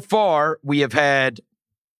 So far, we have had,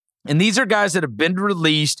 and these are guys that have been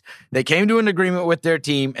released. They came to an agreement with their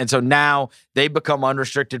team, and so now they become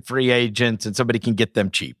unrestricted free agents, and somebody can get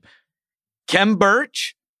them cheap. Kem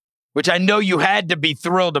Birch, which I know you had to be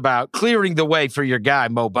thrilled about, clearing the way for your guy,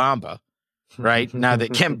 Mo Bamba, right? Now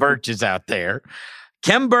that Kem Birch is out there.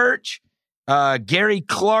 Kem Birch, Gary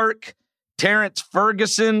Clark, Terrence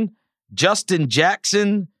Ferguson, Justin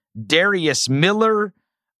Jackson, Darius Miller,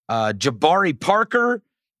 Jabari Parker,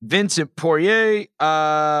 Vincent Poirier,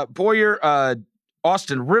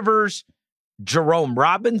 Austin Rivers, Jerome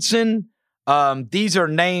Robinson. These are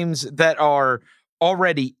names that are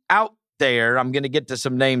already out there. I'm going to get to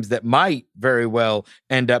some names that might very well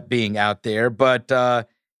end up being out there, but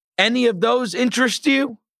any of those interest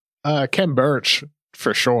you? Kem Birch,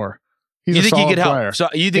 for sure. You think he could help? So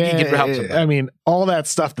you think he could help somebody? I mean, all that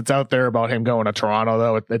stuff that's out there about him going to Toronto,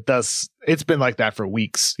 though, it's been like that for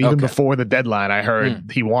weeks. Even before the deadline, I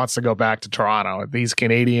heard he wants to go back to Toronto. He's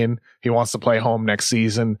Canadian. He wants to play home next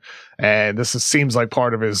season. And seems like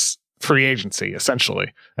part of his free agency,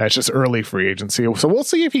 essentially. It's just early free agency. So we'll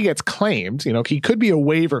see if he gets claimed. He could be a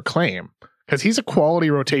waiver claim because he's a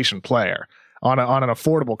quality rotation player on an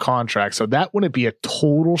affordable contract. So that wouldn't be a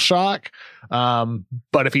total shock.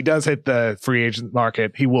 But if he does hit the free agent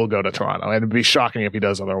market, he will go to Toronto. And it'd be shocking if he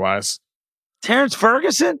does otherwise. Terrence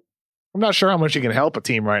Ferguson? I'm not sure how much he can help a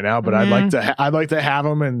team right now, but I'd like to have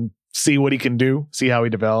him and see what he can do, see how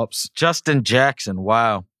he develops. Justin Jackson.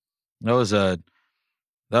 Wow. That was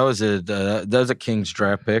a Kings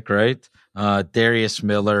draft pick, right? Darius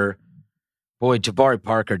Miller. Boy, Jabari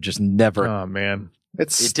Parker just never. Oh man. It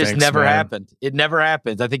just never happened. It never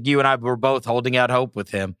happened. I think you and I were both holding out hope with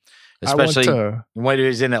him, especially when he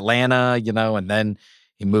was in Atlanta, and then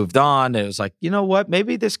he moved on. And it was like, you know what?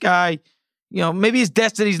 Maybe this guy, maybe his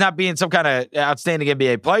destiny's not being some kind of outstanding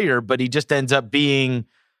NBA player, but he just ends up being,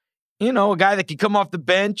 a guy that can come off the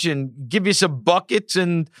bench and give you some buckets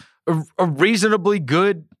and a reasonably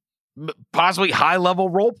good, possibly high-level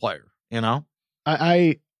role player,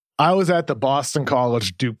 I was at the Boston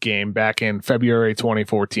College Duke game back in February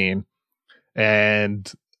 2014,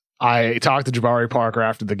 And I talked to Jabari Parker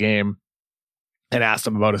after the game and asked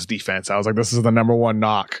him about his defense. I was like, this is the number one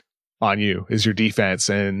knock on you, is your defense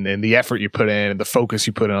and the effort you put in and the focus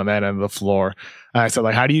you put in on that end of the floor. And I said,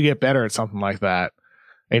 like, how do you get better at something like that?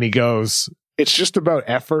 And he goes, it's just about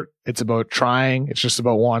effort. It's about trying. It's just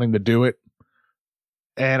about wanting to do it.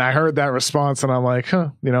 And I heard that response and I'm like,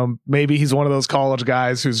 maybe he's one of those college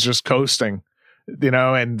guys who's just coasting,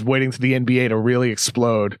 and waiting for the NBA to really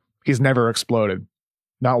explode. He's never exploded.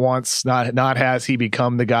 Not once, not has he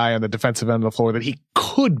become the guy on the defensive end of the floor that he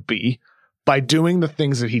could be by doing the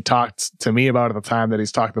things that he talked to me about at the time that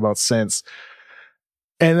he's talked about since.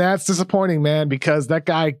 And that's disappointing, man, because that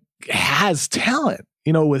guy has talent,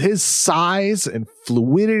 with his size and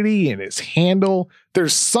fluidity and his handle.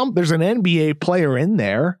 There's an NBA player in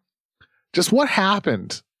there. Just what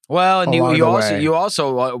happened? Well, and you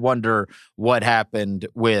also wonder what happened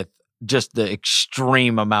with just the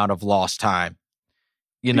extreme amount of lost time.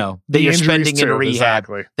 That you're spending in rehab,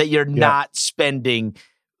 exactly. That you're not spending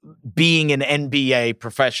being an NBA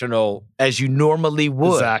professional as you normally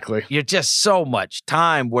would. Exactly. You're just so much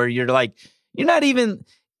time where you're like, you're not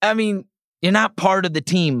part of the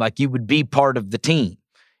team like you would be part of the team.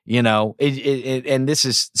 And this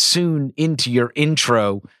is soon into your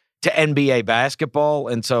intro to NBA basketball.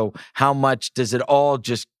 And so how much does it all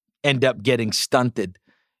just end up getting stunted,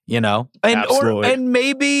 Absolutely. And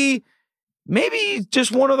maybe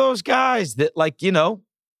just one of those guys that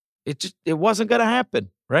it wasn't going to happen.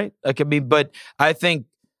 Right. But I think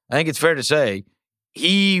it's fair to say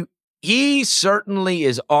he certainly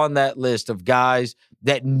is on that list of guys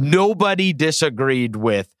that nobody disagreed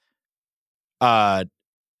with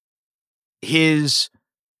his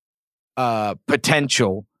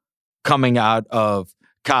potential coming out of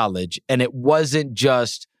college. And it wasn't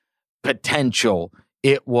just potential.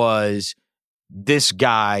 It was this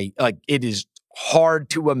guy. Like, it is hard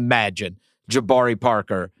to imagine Jabari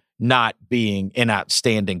Parker not being an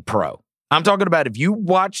outstanding pro. I'm talking about if you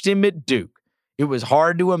watched him at Duke, it was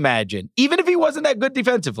hard to imagine, even if he wasn't that good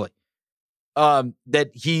defensively, and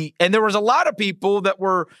there was a lot of people that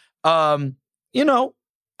were, it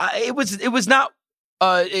was not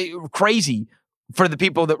crazy for the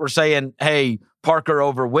people that were saying, hey, Parker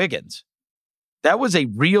over Wiggins. That was a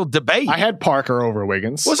real debate. I had Parker over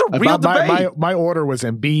Wiggins. It was a real debate. My order was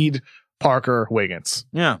Embiid, Parker, Wiggins.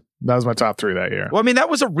 Yeah. That was my top three that year. Well, that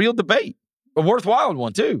was a real debate. A worthwhile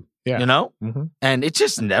one, too. Yeah. Mm-hmm. And it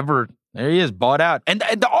just never, there he is, bought out. And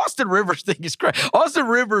the Austin Rivers thing is great. Austin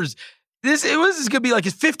Rivers, this is going to be like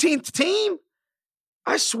his 15th team.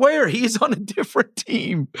 I swear he's on a different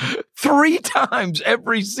team 3 times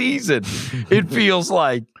every season. It feels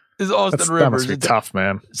like. Is Austin Rivers. That must be tough,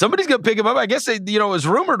 man. Somebody's going to pick him up. I guess it was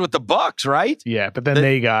rumored with the Bucks, right? Yeah, but then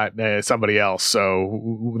they got somebody else.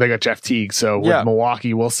 So they got Jeff Teague. So with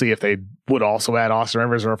Milwaukee, we'll see if they would also add Austin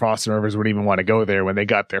Rivers or if Austin Rivers would even want to go there when they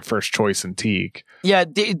got their first choice in Teague. Yeah,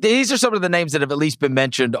 these are some of the names that have at least been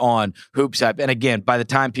mentioned on Hoops Hype. And again, by the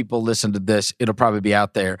time people listen to this, it'll probably be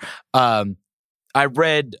out there. I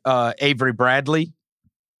read Avery Bradley,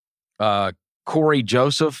 Corey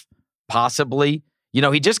Joseph, possibly.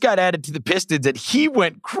 He just got added to the Pistons, and he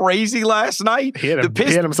went crazy last night. He had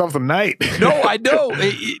himself a night. No, I know.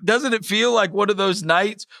 Doesn't it feel like one of those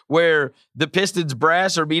nights where the Pistons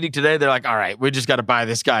brass are meeting today? They're like, all right, we just got to buy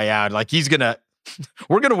this guy out. Like,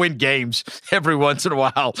 we're going to win games every once in a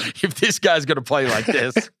while if this guy's going to play like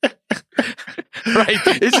this. Right?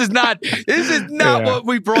 This is not what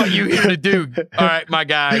we brought you here to do. All right, my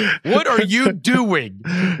guy. What are you doing?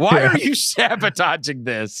 Why are you sabotaging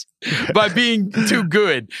this by being too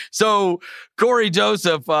good? So Corey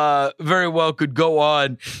Joseph very well could go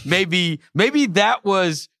on. Maybe that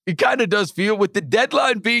was, it kind of does feel, with the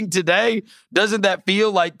deadline being today, doesn't that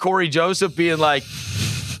feel like Corey Joseph being like,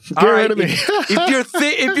 all right,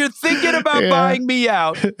 if you're thinking about buying me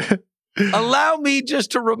out, allow me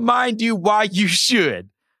just to remind you why you should,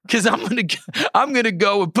 because I'm gonna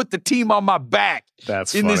go and put the team on my back.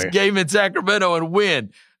 That's in funny. This game in Sacramento and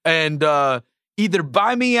win, and either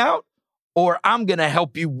buy me out or I'm gonna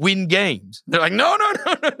help you win games. They're like, no,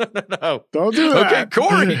 don't do that.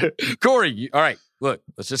 Okay, Corey, all right, look,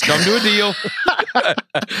 let's just come to a deal.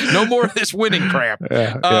 No more of this winning crap.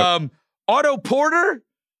 Otto Porter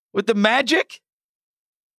with the Magic,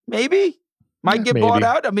 maybe. Might get bought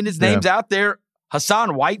out. His name's out there.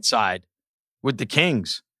 Hassan Whiteside with the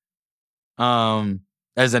Kings,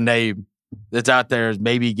 as a name that's out there,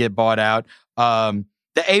 maybe get bought out. The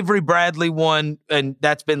Avery Bradley one, and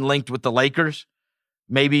that's been linked with the Lakers.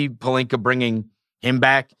 Maybe Pelinka bringing him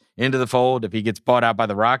back into the fold if he gets bought out by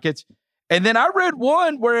the Rockets. And then I read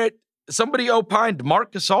one where somebody opined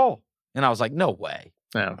Marc Gasol And I was like, no way.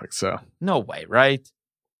 I don't think so. No way, right?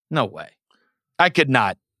 No way. I could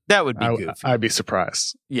not. That would be goofy. I'd be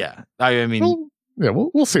surprised. Yeah. I mean,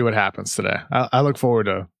 we'll see what happens today. I look forward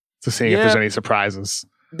to seeing if there's any surprises.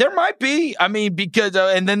 There might be. I mean, because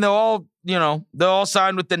and then they'll all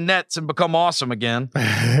sign with the Nets and become awesome again.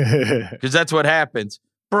 Because that's what happens.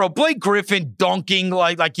 Bro, Blake Griffin dunking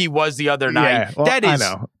like he was the other night. Yeah, well, that is,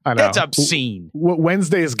 I know. That's obscene.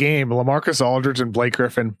 Wednesday's game, LaMarcus Aldridge and Blake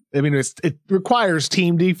Griffin. I mean, it requires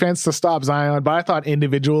team defense to stop Zion, but I thought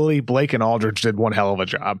individually Blake and Aldridge did one hell of a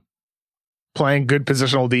job. Playing good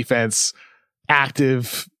positional defense,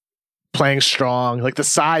 active, playing strong. Like the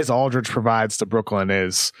size Aldridge provides to Brooklyn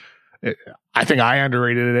I think I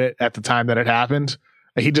underrated it at the time that it happened.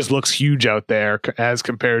 He just looks huge out there as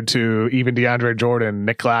compared to even DeAndre Jordan,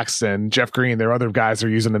 Nick Claxton, Jeff Green. There are other guys they're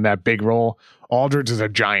using in that big role. Aldridge is a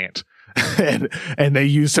giant, and they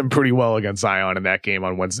used him pretty well against Zion in that game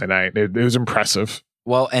on Wednesday night. It was impressive.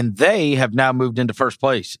 Well, and they have now moved into first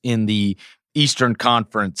place in the Eastern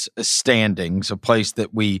Conference standings, a place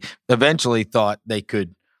that we eventually thought they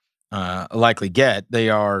could likely get. They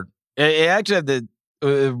actually have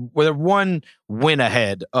they're one win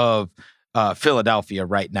ahead of Philadelphia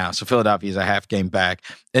right now. So Philadelphia is a half game back.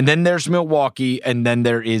 And then there's Milwaukee, and then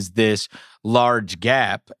there is this large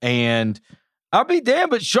gap. And I'll be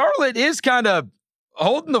damned, but Charlotte is kind of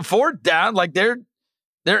holding the fort down. Like they're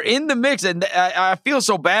in the mix, and I feel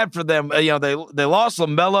so bad for them. They lost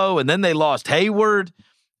LaMelo, and then they lost Hayward,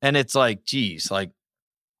 and it's like, geez, like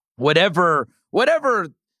whatever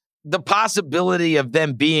the possibility of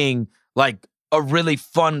them being like a really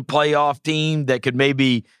fun playoff team that could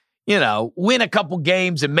maybe win a couple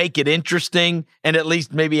games and make it interesting and at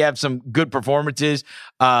least maybe have some good performances.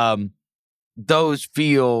 Those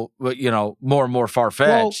feel, more and more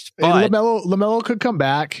far-fetched. Well, LaMelo could come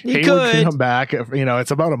back. Hayward could come back.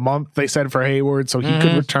 It's about a month, they said, for Hayward, so he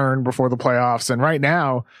could return before the playoffs. And right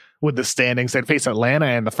now, with the standings, they'd face Atlanta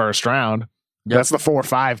in the first round. Yep. That's the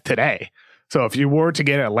 4-5 today. So if you were to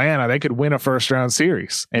get Atlanta, they could win a first-round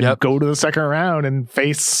series and go to the second round and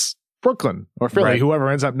face Brooklyn or Philly, whoever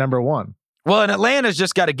ends up number one. Well, and Atlanta's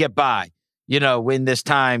just got to get by, win this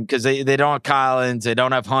time because they don't have Collins, they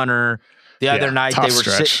don't have Hunter. The other night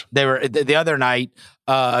the other night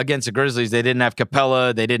against the Grizzlies, they didn't have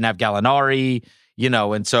Capella, they didn't have Gallinari,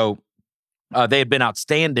 and so they had been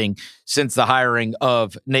outstanding since the hiring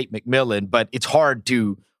of Nate McMillan. But it's hard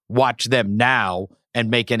to watch them now and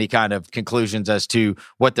make any kind of conclusions as to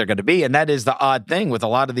what they're going to be. And that is the odd thing with a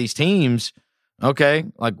lot of these teams. Okay,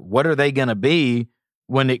 like what are they going to be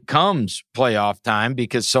when it comes playoff time?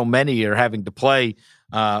 Because so many are having to play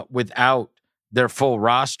without their full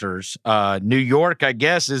rosters. New York, I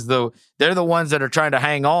guess, they're the ones that are trying to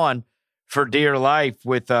hang on for dear life,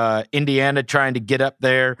 with Indiana trying to get up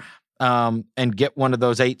there and get one of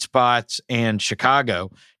those 8 spots, and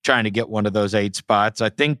Chicago trying to get one of those 8 spots. I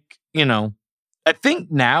think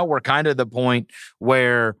now we're kind of the point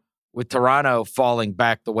where, with Toronto falling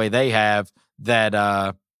back the way they have,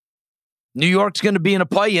 that New York's going to be in a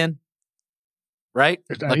play-in, right?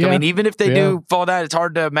 I mean, even if they do fall down, it's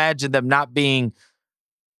hard to imagine them not being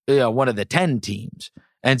one of the 10 teams.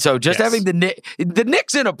 And so just having the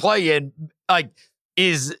Knicks in a play-in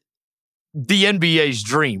is the NBA's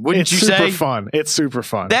dream, wouldn't you say? It's super fun. It's super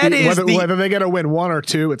fun. That is whether they're going to win 1 or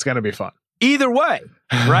 2, it's going to be fun. Either way,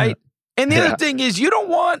 right? And the other thing is, you don't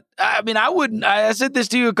want, I said this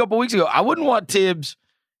to you a couple weeks ago, I wouldn't want Tibbs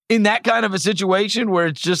in that kind of a situation where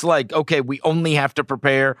it's just like, okay, we only have to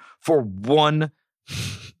prepare for one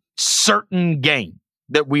certain game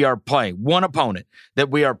that we are playing, one opponent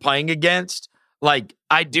that we are playing against. Like,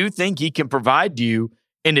 I do think he can provide you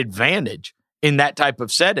an advantage in that type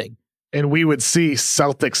of setting. And we would see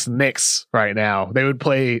Celtics Knicks right now. They would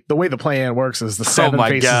play, the way the play-in works is the 7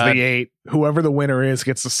 faces the 8. Whoever the winner is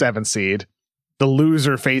gets the 7 seed. The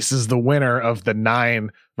loser faces the winner of the 9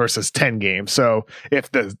 versus 10 game. So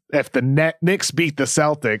if the Knicks beat the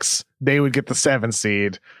Celtics, they would get the 7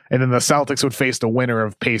 seed, and then the Celtics would face the winner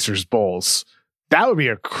of Pacers Bulls. That would be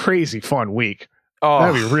a crazy fun week. Oh,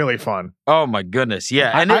 that'd be really fun. Oh my goodness,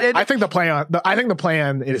 yeah. And I think the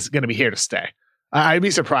plan is going to be here to stay. I'd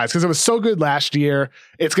be surprised because it was so good last year.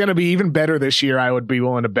 It's going to be even better this year, I would be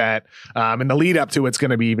willing to bet. And the lead up to it's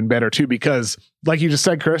going to be even better too, because like you just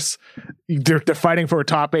said, Chris, they're fighting for a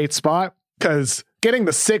top 8 spot, because getting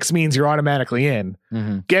the 6 means you're automatically in.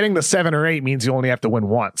 Mm-hmm. Getting the 7 or 8 means you only have to win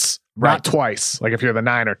once, not twice, like if you're the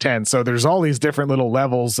 9 or 10. So there's all these different little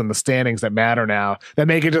levels in the standings that matter now that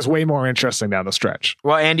make it just way more interesting down the stretch.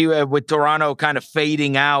 Well, Andy, with Toronto kind of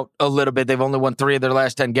fading out a little bit, they've only won 3 of their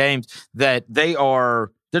last 10 games, that they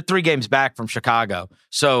are They're 3 games back from Chicago.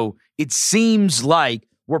 So it seems like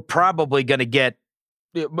we're probably going to get,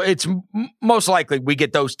 it's most likely we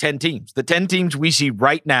get those 10 teams. The 10 teams we see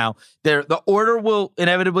right now, the order will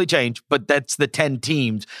inevitably change, but that's the 10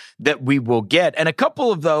 teams that we will get. And a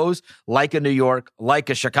couple of those, like a New York, like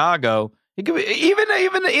a Chicago, it could be,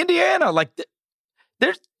 even Indiana, like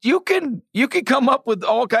there's you can come up with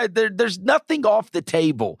all kinds. There's nothing off the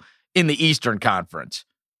table in the Eastern Conference,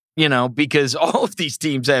 because all of these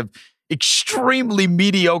teams have extremely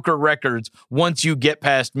mediocre records once you get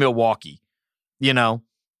past Milwaukee. The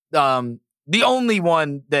only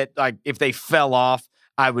one that, like, if they fell off,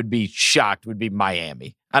 I would be shocked would be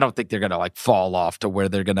Miami. I don't think they're going to fall off to where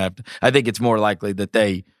they're going to have to. I think it's more likely that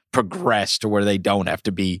they progress to where they don't have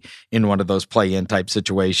to be in one of those play-in type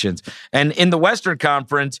situations. And in the Western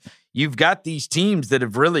Conference, you've got these teams that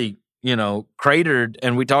have really, cratered.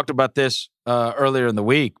 And we talked about this earlier in the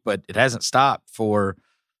week, but it hasn't stopped for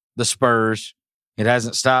the Spurs. It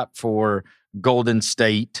hasn't stopped for Golden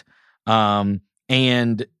State. And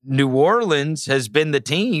New Orleans has been the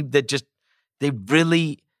team that they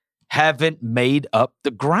really haven't made up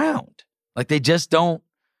the ground. Like, they just don't,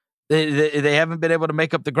 they haven't been able to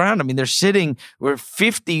make up the ground. I mean, we're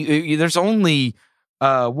 50, there's only,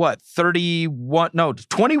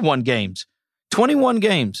 21 games. 21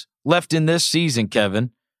 games left in this season,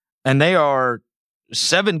 Kevin. And they are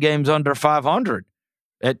 7 games under 500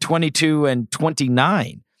 at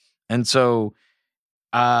 22-29. And so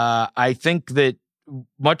I think that,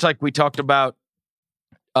 much like we talked about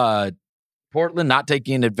Portland not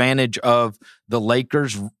taking advantage of the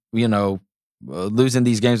Lakers, losing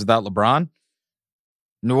these games without LeBron,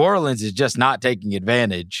 New Orleans is just not taking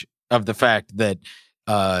advantage of the fact that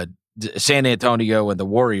San Antonio and the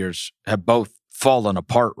Warriors have both fallen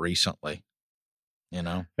apart recently.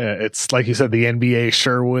 It's like you said, the NBA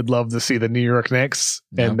sure would love to see the New York Knicks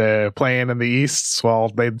and playing in the East. Well,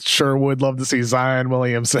 they sure would love to see Zion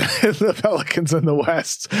Williamson and the Pelicans in the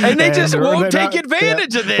West. And they just won't take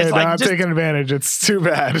advantage of this. They're not taking advantage. It's too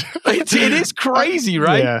bad. It is crazy,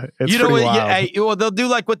 right? Yeah, it's pretty wild. Well, they'll do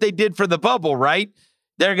like what they did for the bubble, right?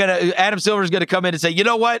 Adam Silver's gonna come in and say, you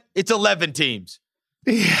know what? It's 11 teams.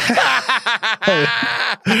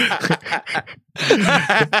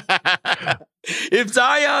 If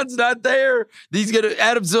Zion's not there,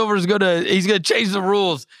 Adam Silver's he's gonna change the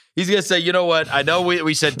rules. He's gonna say, you know what? I know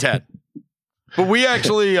we said 10, but we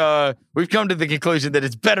actually we've come to the conclusion that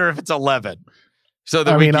it's better if it's 11, so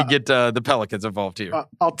that we can get the Pelicans involved here.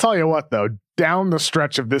 I'll tell you what, though, down the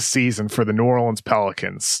stretch of this season for the New Orleans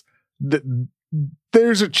Pelicans,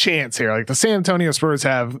 there's a chance here. Like, the San Antonio Spurs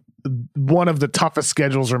have one of the toughest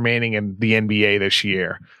schedules remaining in the NBA this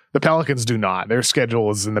year. The Pelicans do not. Their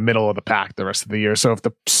schedule is in the middle of the pack the rest of the year. So if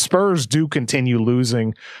the Spurs do continue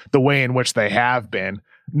losing the way in which they have been,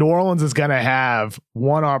 New Orleans is going to have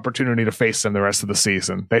one opportunity to face them the rest of the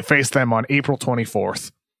season. They face them on April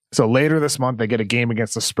 24th. So later this month, they get a game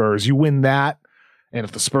against the Spurs. You win that, and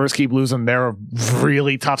if the Spurs keep losing their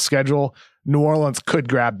really tough schedule, New Orleans could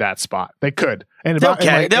grab that spot. They could. And they'll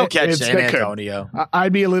catch San Antonio.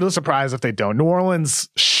 I'd be a little surprised if they don't. New Orleans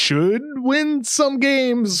should win some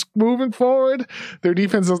games moving forward. Their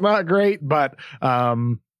defense is not great, but I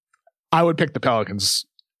would pick the Pelicans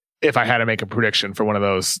if I had to make a prediction for one of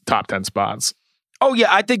those top 10 spots. Oh, yeah.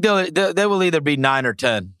 I think they will either be 9 or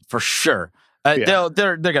 10 for sure.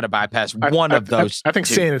 They're going to bypass one of those. I think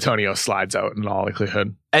two. San Antonio slides out in all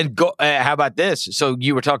likelihood. And how about this? So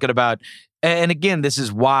you were talking about, and again, this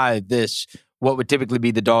is why what would typically be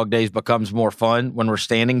the dog days becomes more fun when we're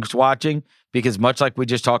standings watching, because much like we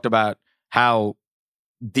just talked about how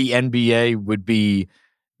the NBA would be,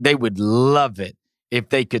 they would love it if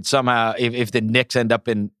they could somehow, if the Knicks end up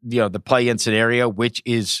in, the play-in scenario, which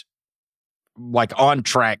is like on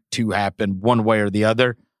track to happen one way or the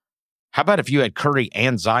other. How about if you had Curry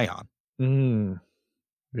and Zion?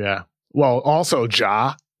 Yeah. Well, also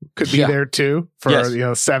Ja could be there too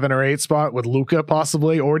for 7 or 8 spot with Luka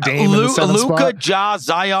possibly, or Dame in the 7 spot. Luka, Ja,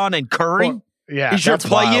 Zion, and Curry. Well, yeah, is your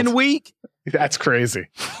play-in week? That's crazy.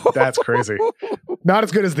 That's crazy. Not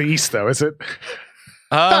as good as the East, though, is it?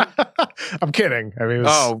 I'm kidding. I mean,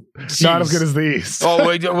 it's not as good as the East.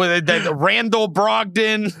 Randall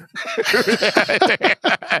Brogdon,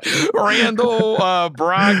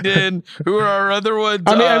 Brogdon. Who are our other ones?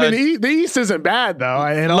 I mean, the East isn't bad though.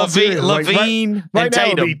 Levine, right and now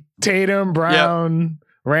Tatum. It'll be Tatum, Brown,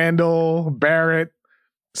 Randall, Barrett,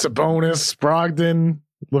 Sabonis, Brogdon,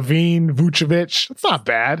 Levine, Vucevic. It's not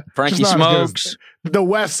bad. Frankie Smokes. The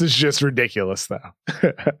West is just ridiculous, though.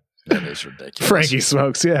 That is ridiculous. Frankie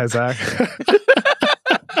Smokes, yeah, Zach.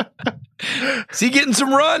 Is he getting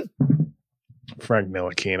some run? Frank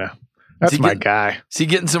Ntilikina. That's my guy. Is he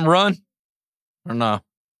getting some run or no?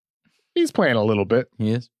 He's playing a little bit.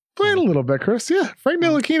 He is? Playing a little bit, Chris. Yeah. Frank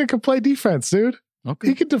Ntilikina can play defense, dude. Okay.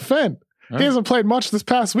 He can defend. He hasn't played much this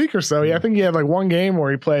past week or so. Yeah, I think he had like one game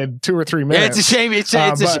where he played 2 or 3 minutes. Yeah, it's a shame. It's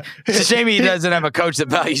a shame he doesn't have a coach that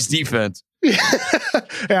values defense. Yeah,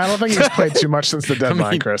 I don't think he's played too much since the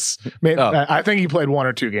deadline, Chris. I think he played 1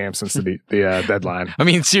 or 2 games since the deadline. I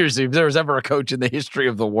mean, seriously, if there was ever a coach in the history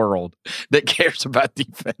of the world that cares about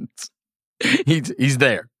defense, he's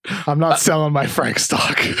there. I'm not selling my Frank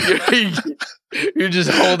stock. You're just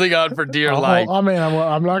holding on for dear life. I mean,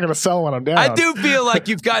 I'm not going to sell when I'm down. I do feel like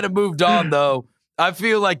you've kind of moved on, though. I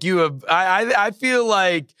feel like you have. I feel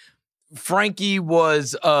like Frankie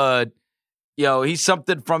was, he's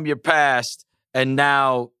something from your past, and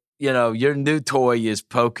now, your new toy is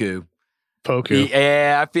Poku.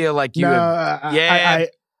 Yeah, I feel like you.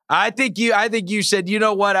 I think you said, you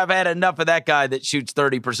know what? I've had enough of that guy that shoots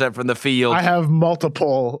 30% from the field. I have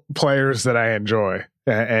multiple players that I enjoy,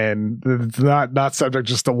 and it's not subject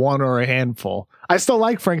just to one or a handful. I still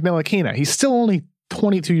like Frank Ntilikina. He's still only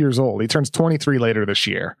 22 years old. He turns 23 later this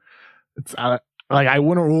year. I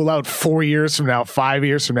wouldn't rule out 4 years from now, 5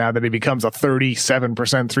 years from now, that he becomes a 37%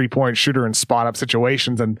 3-point shooter in spot up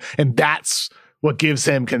situations, and that's what gives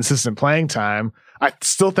him consistent playing time. I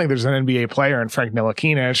still think there's an NBA player in Frank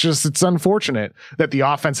Ntilikina. It's unfortunate that the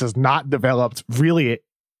offense has not developed really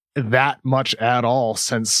that much at all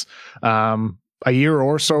since a year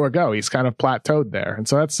or so ago. He's kind of plateaued there, and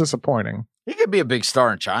so that's disappointing. He could be a big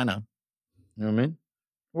star in China. You know what I mean?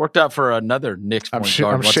 Worked out for another Knicks point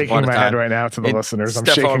guard. I'm shaking my head right now to the listeners. I'm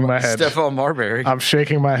shaking my head. Stephon Marbury. I'm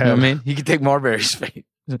shaking my head. You know what I mean? He could take Marbury's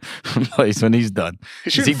place when he's done.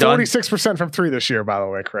 He's shooting 46% from 3 this year, by the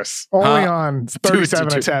way, Chris. Only on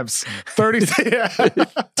 37 attempts.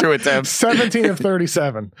 2 attempts. 17 of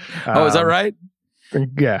 37. Is that right?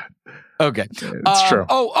 Yeah. Okay. It's true.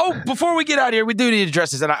 Before we get out of here, we do need to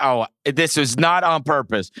address this. And this is not on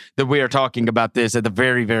purpose that we are talking about this at the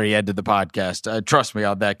very, very end of the podcast. Trust me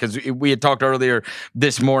on that, because we had talked earlier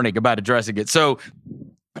this morning about addressing it. So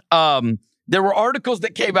there were articles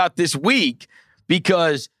that came out this week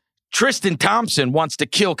because Tristan Thompson wants to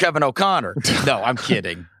kill Kevin O'Connor. No, I'm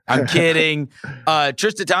kidding.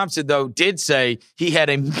 Tristan Thompson, though, did say he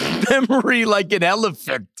had a memory like an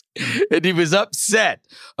elephant. And he was upset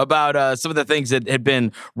about some of the things that had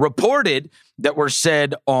been reported that were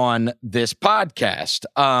said on this podcast.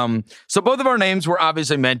 So both of our names were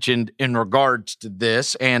obviously mentioned in regards to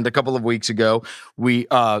this. And a couple of weeks ago,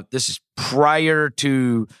 this is prior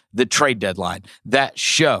to the trade deadline, that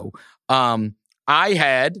show. I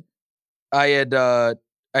had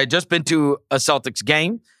just been to a Celtics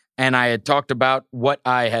game, and I had talked about what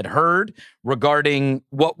I had heard regarding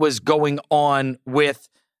what was going on with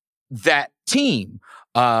that team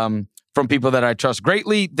from people that I trust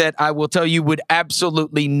greatly, that I will tell you would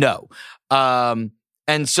absolutely know. And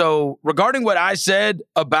so regarding what I said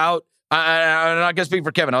about, I'm not going to speak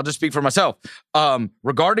for Kevin, I'll just speak for myself.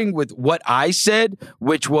 Regarding with what I said,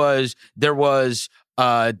 which was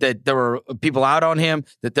that there were people out on him,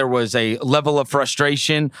 that there was a level of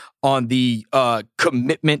frustration on the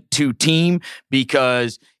commitment to team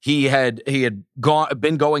because he had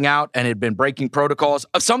been going out and had been breaking protocols.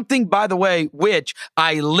 Something, by the way, which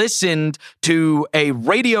I listened to a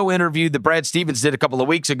radio interview that Brad Stevens did a couple of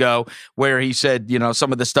weeks ago, where he said,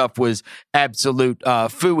 some of the stuff was absolute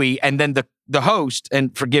phooey, and then the host,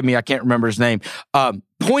 and forgive me, I can't remember his name,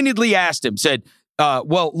 pointedly asked him, said,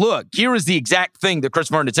 well, look, here is the exact thing that Chris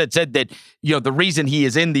Vernon said that, the reason he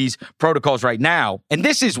is in these protocols right now, and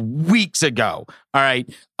this is weeks ago, all right,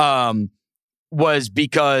 was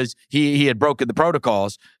because he had broken the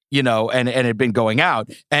protocols, and had been going out.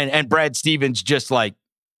 And Brad Stevens just I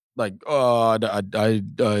don't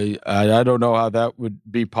know how that would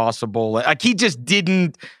be possible. Like, he just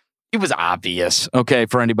didn't, it was obvious, okay,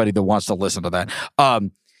 for anybody that wants to listen to that.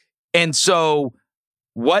 And so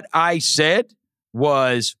what I said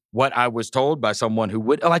was what I was told by someone who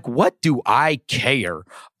would, what do I care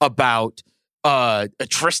about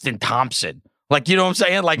Tristan Thompson? You know what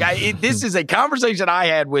I'm saying? This is a conversation I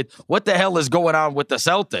had with what the hell is going on with the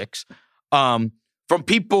Celtics from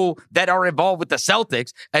people that are involved with the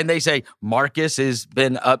Celtics. And they say Marcus has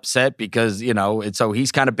been upset because, and so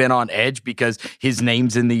he's kind of been on edge because his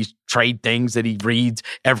name's in these trade things that he reads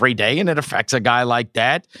every day, and it affects a guy like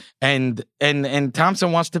that. And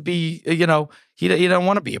Thompson wants to be, he don't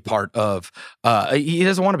want to be a part of, he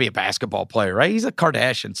doesn't want to be a basketball player, right? He's a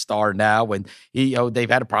Kardashian star now, and they've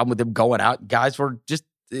had a problem with him going out. Guys were just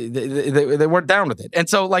they weren't down with it. And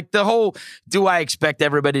so like the whole, do I expect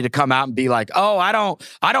everybody to come out and be like, oh, I don't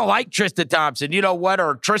like Tristan Thompson, you know what,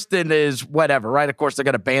 or Tristan is whatever, right? Of course they're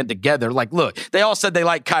going to band together. Like, look, they all said they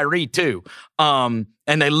like Kyrie too.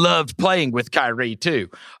 And they loved playing with Kyrie too.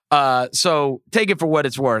 So take it for what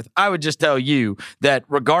it's worth. I would just tell you that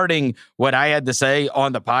regarding what I had to say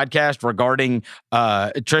on the podcast regarding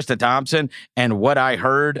Tristan Thompson and what I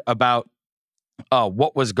heard about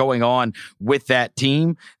what was going on with that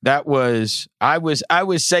team, I was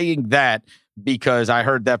saying that because I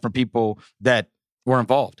heard that from people that were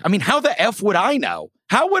involved. I mean, how the F would I know?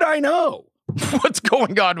 How would I know what's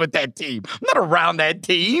going on with that team? I'm not around that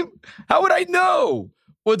team. How would I know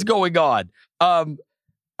what's going on?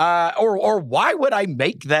 Or why would I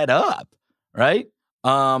make that up? Right.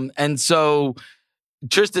 And so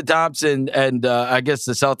Tristan Thompson and I guess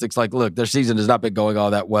the Celtics, like, look, their season has not been going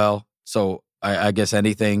all that well. So I guess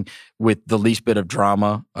anything with the least bit of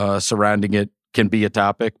drama surrounding it can be a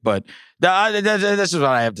topic. But this is what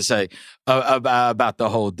I have to say about the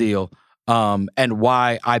whole deal and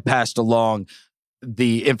why I passed along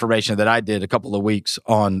the information that I did a couple of weeks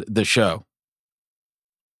on the show.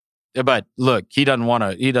 But look, he doesn't want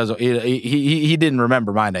to. He doesn't. He didn't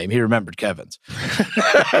remember my name. He remembered Kevin's.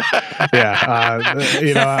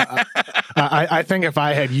 Yeah, I think if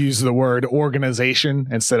I had used the word organization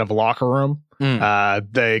instead of locker room,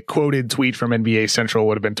 the quoted tweet from NBA Central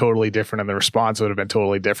would have been totally different, and the response would have been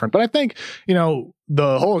totally different. But I think the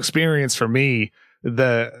whole experience for me.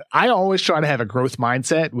 I always try to have a growth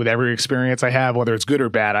mindset with every experience I have, whether it's good or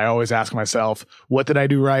bad. I always ask myself, what did I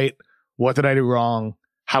do right? What did I do wrong?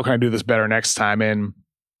 How can I do this better next time? And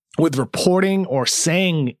with reporting or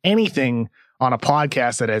saying anything on a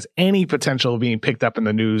podcast that has any potential of being picked up in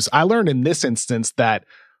the news, I learned in this instance that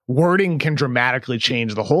wording can dramatically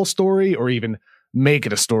change the whole story or even make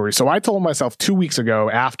it a story. So I told myself 2 weeks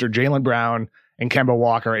ago, after Jaylen Brown and Kemba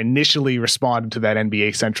Walker initially responded to that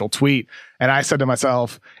NBA Central tweet, and I said to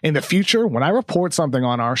myself, in the future, when I report something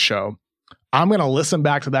on our show, I'm going to listen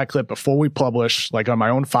back to that clip before we publish, like on my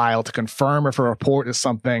own file, to confirm if a report is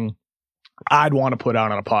something I'd want to put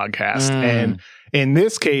out on a podcast. And in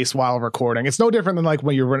this case, while recording, it's no different than like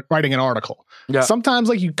when you're writing an article. Yeah. Sometimes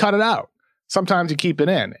like you cut it out. Sometimes you keep it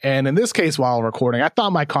in. And in this case, while recording, I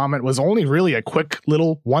thought my comment was only really a quick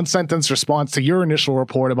little one-sentence response to your initial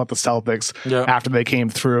report about the Celtics after they came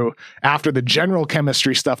through, after the general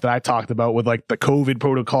chemistry stuff that I talked about with like the COVID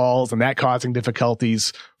protocols and that causing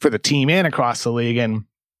difficulties for the team and across the league. And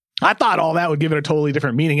I thought all that would give it a totally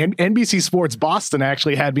different meaning. And NBC Sports Boston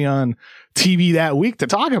actually had me on TV that week to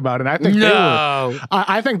talk about it. And I think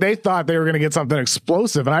I think they thought they were going to get something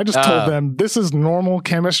explosive. And I just told them this is normal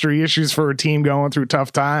chemistry issues for a team going through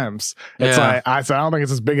tough times. It's like, I said, I don't think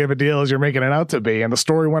it's as big of a deal as you're making it out to be. And the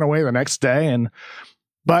story went away the next day.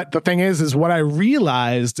 But the thing is what I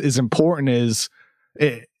realized is important is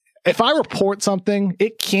if I report something,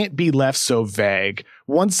 it can't be left so vague.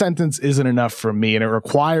 One sentence isn't enough for me, and it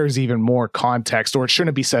requires even more context, or it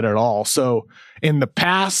shouldn't be said at all. So in the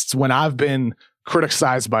past, when I've been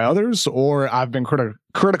criticized by others, or I've been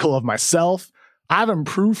critical of myself, I've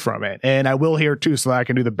improved from it, and I will here too, so that I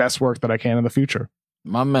can do the best work that I can in the future.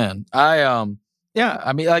 My man,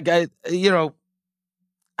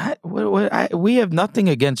 we have nothing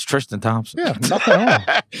against Tristan Thompson. Yeah, nothing at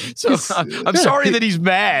all. So I'm sorry that he's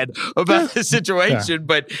mad about the situation,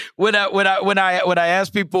 but when I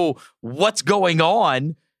ask people what's going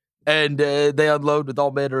on, and they unload with all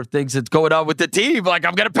manner of things that's going on with the team, like,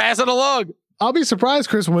 I'm gonna pass it along. I'll be surprised,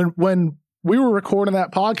 Chris, when we were recording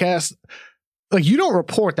that podcast, like, you don't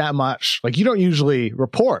report that much. Like, you don't usually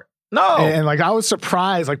report. No. And like, I was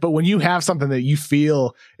surprised, like, but when you have something that you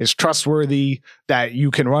feel is trustworthy, that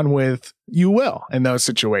you can run with, you will in those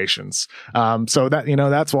situations. So that,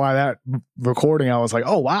 that's why that recording, I was like,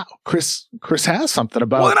 oh, wow, Chris has something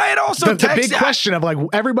about and I had also the big question of like,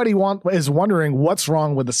 everybody is wondering what's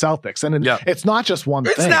wrong with the Celtics. And it's not just one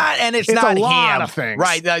thing. It's not, and it's not a lot him, of things.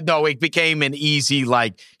 Right. No, it became an easy,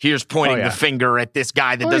 like, here's pointing the finger at this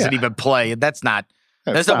guy that doesn't even play. And that's not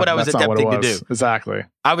what I was attempting to do. Exactly.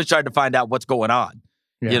 I was trying to find out what's going on.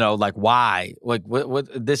 Yeah. Like, why? Like, what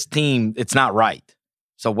this team, it's not right.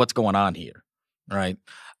 So what's going on here? Right.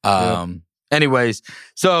 Anyways,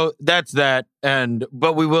 so that's that.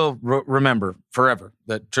 But we will remember forever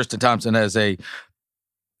that Tristan Thompson has a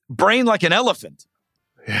brain like an elephant.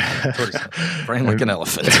 That's what he said. Brain like an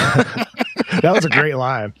elephant. That was a great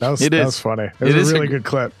line. That was funny. It was a really good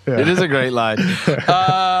clip. Yeah. It is a great line.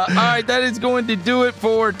 All right, that is going to do it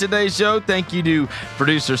for today's show. Thank you to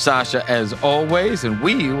producer Sasha as always, and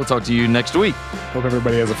we will talk to you next week. Hope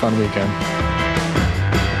everybody has a fun weekend.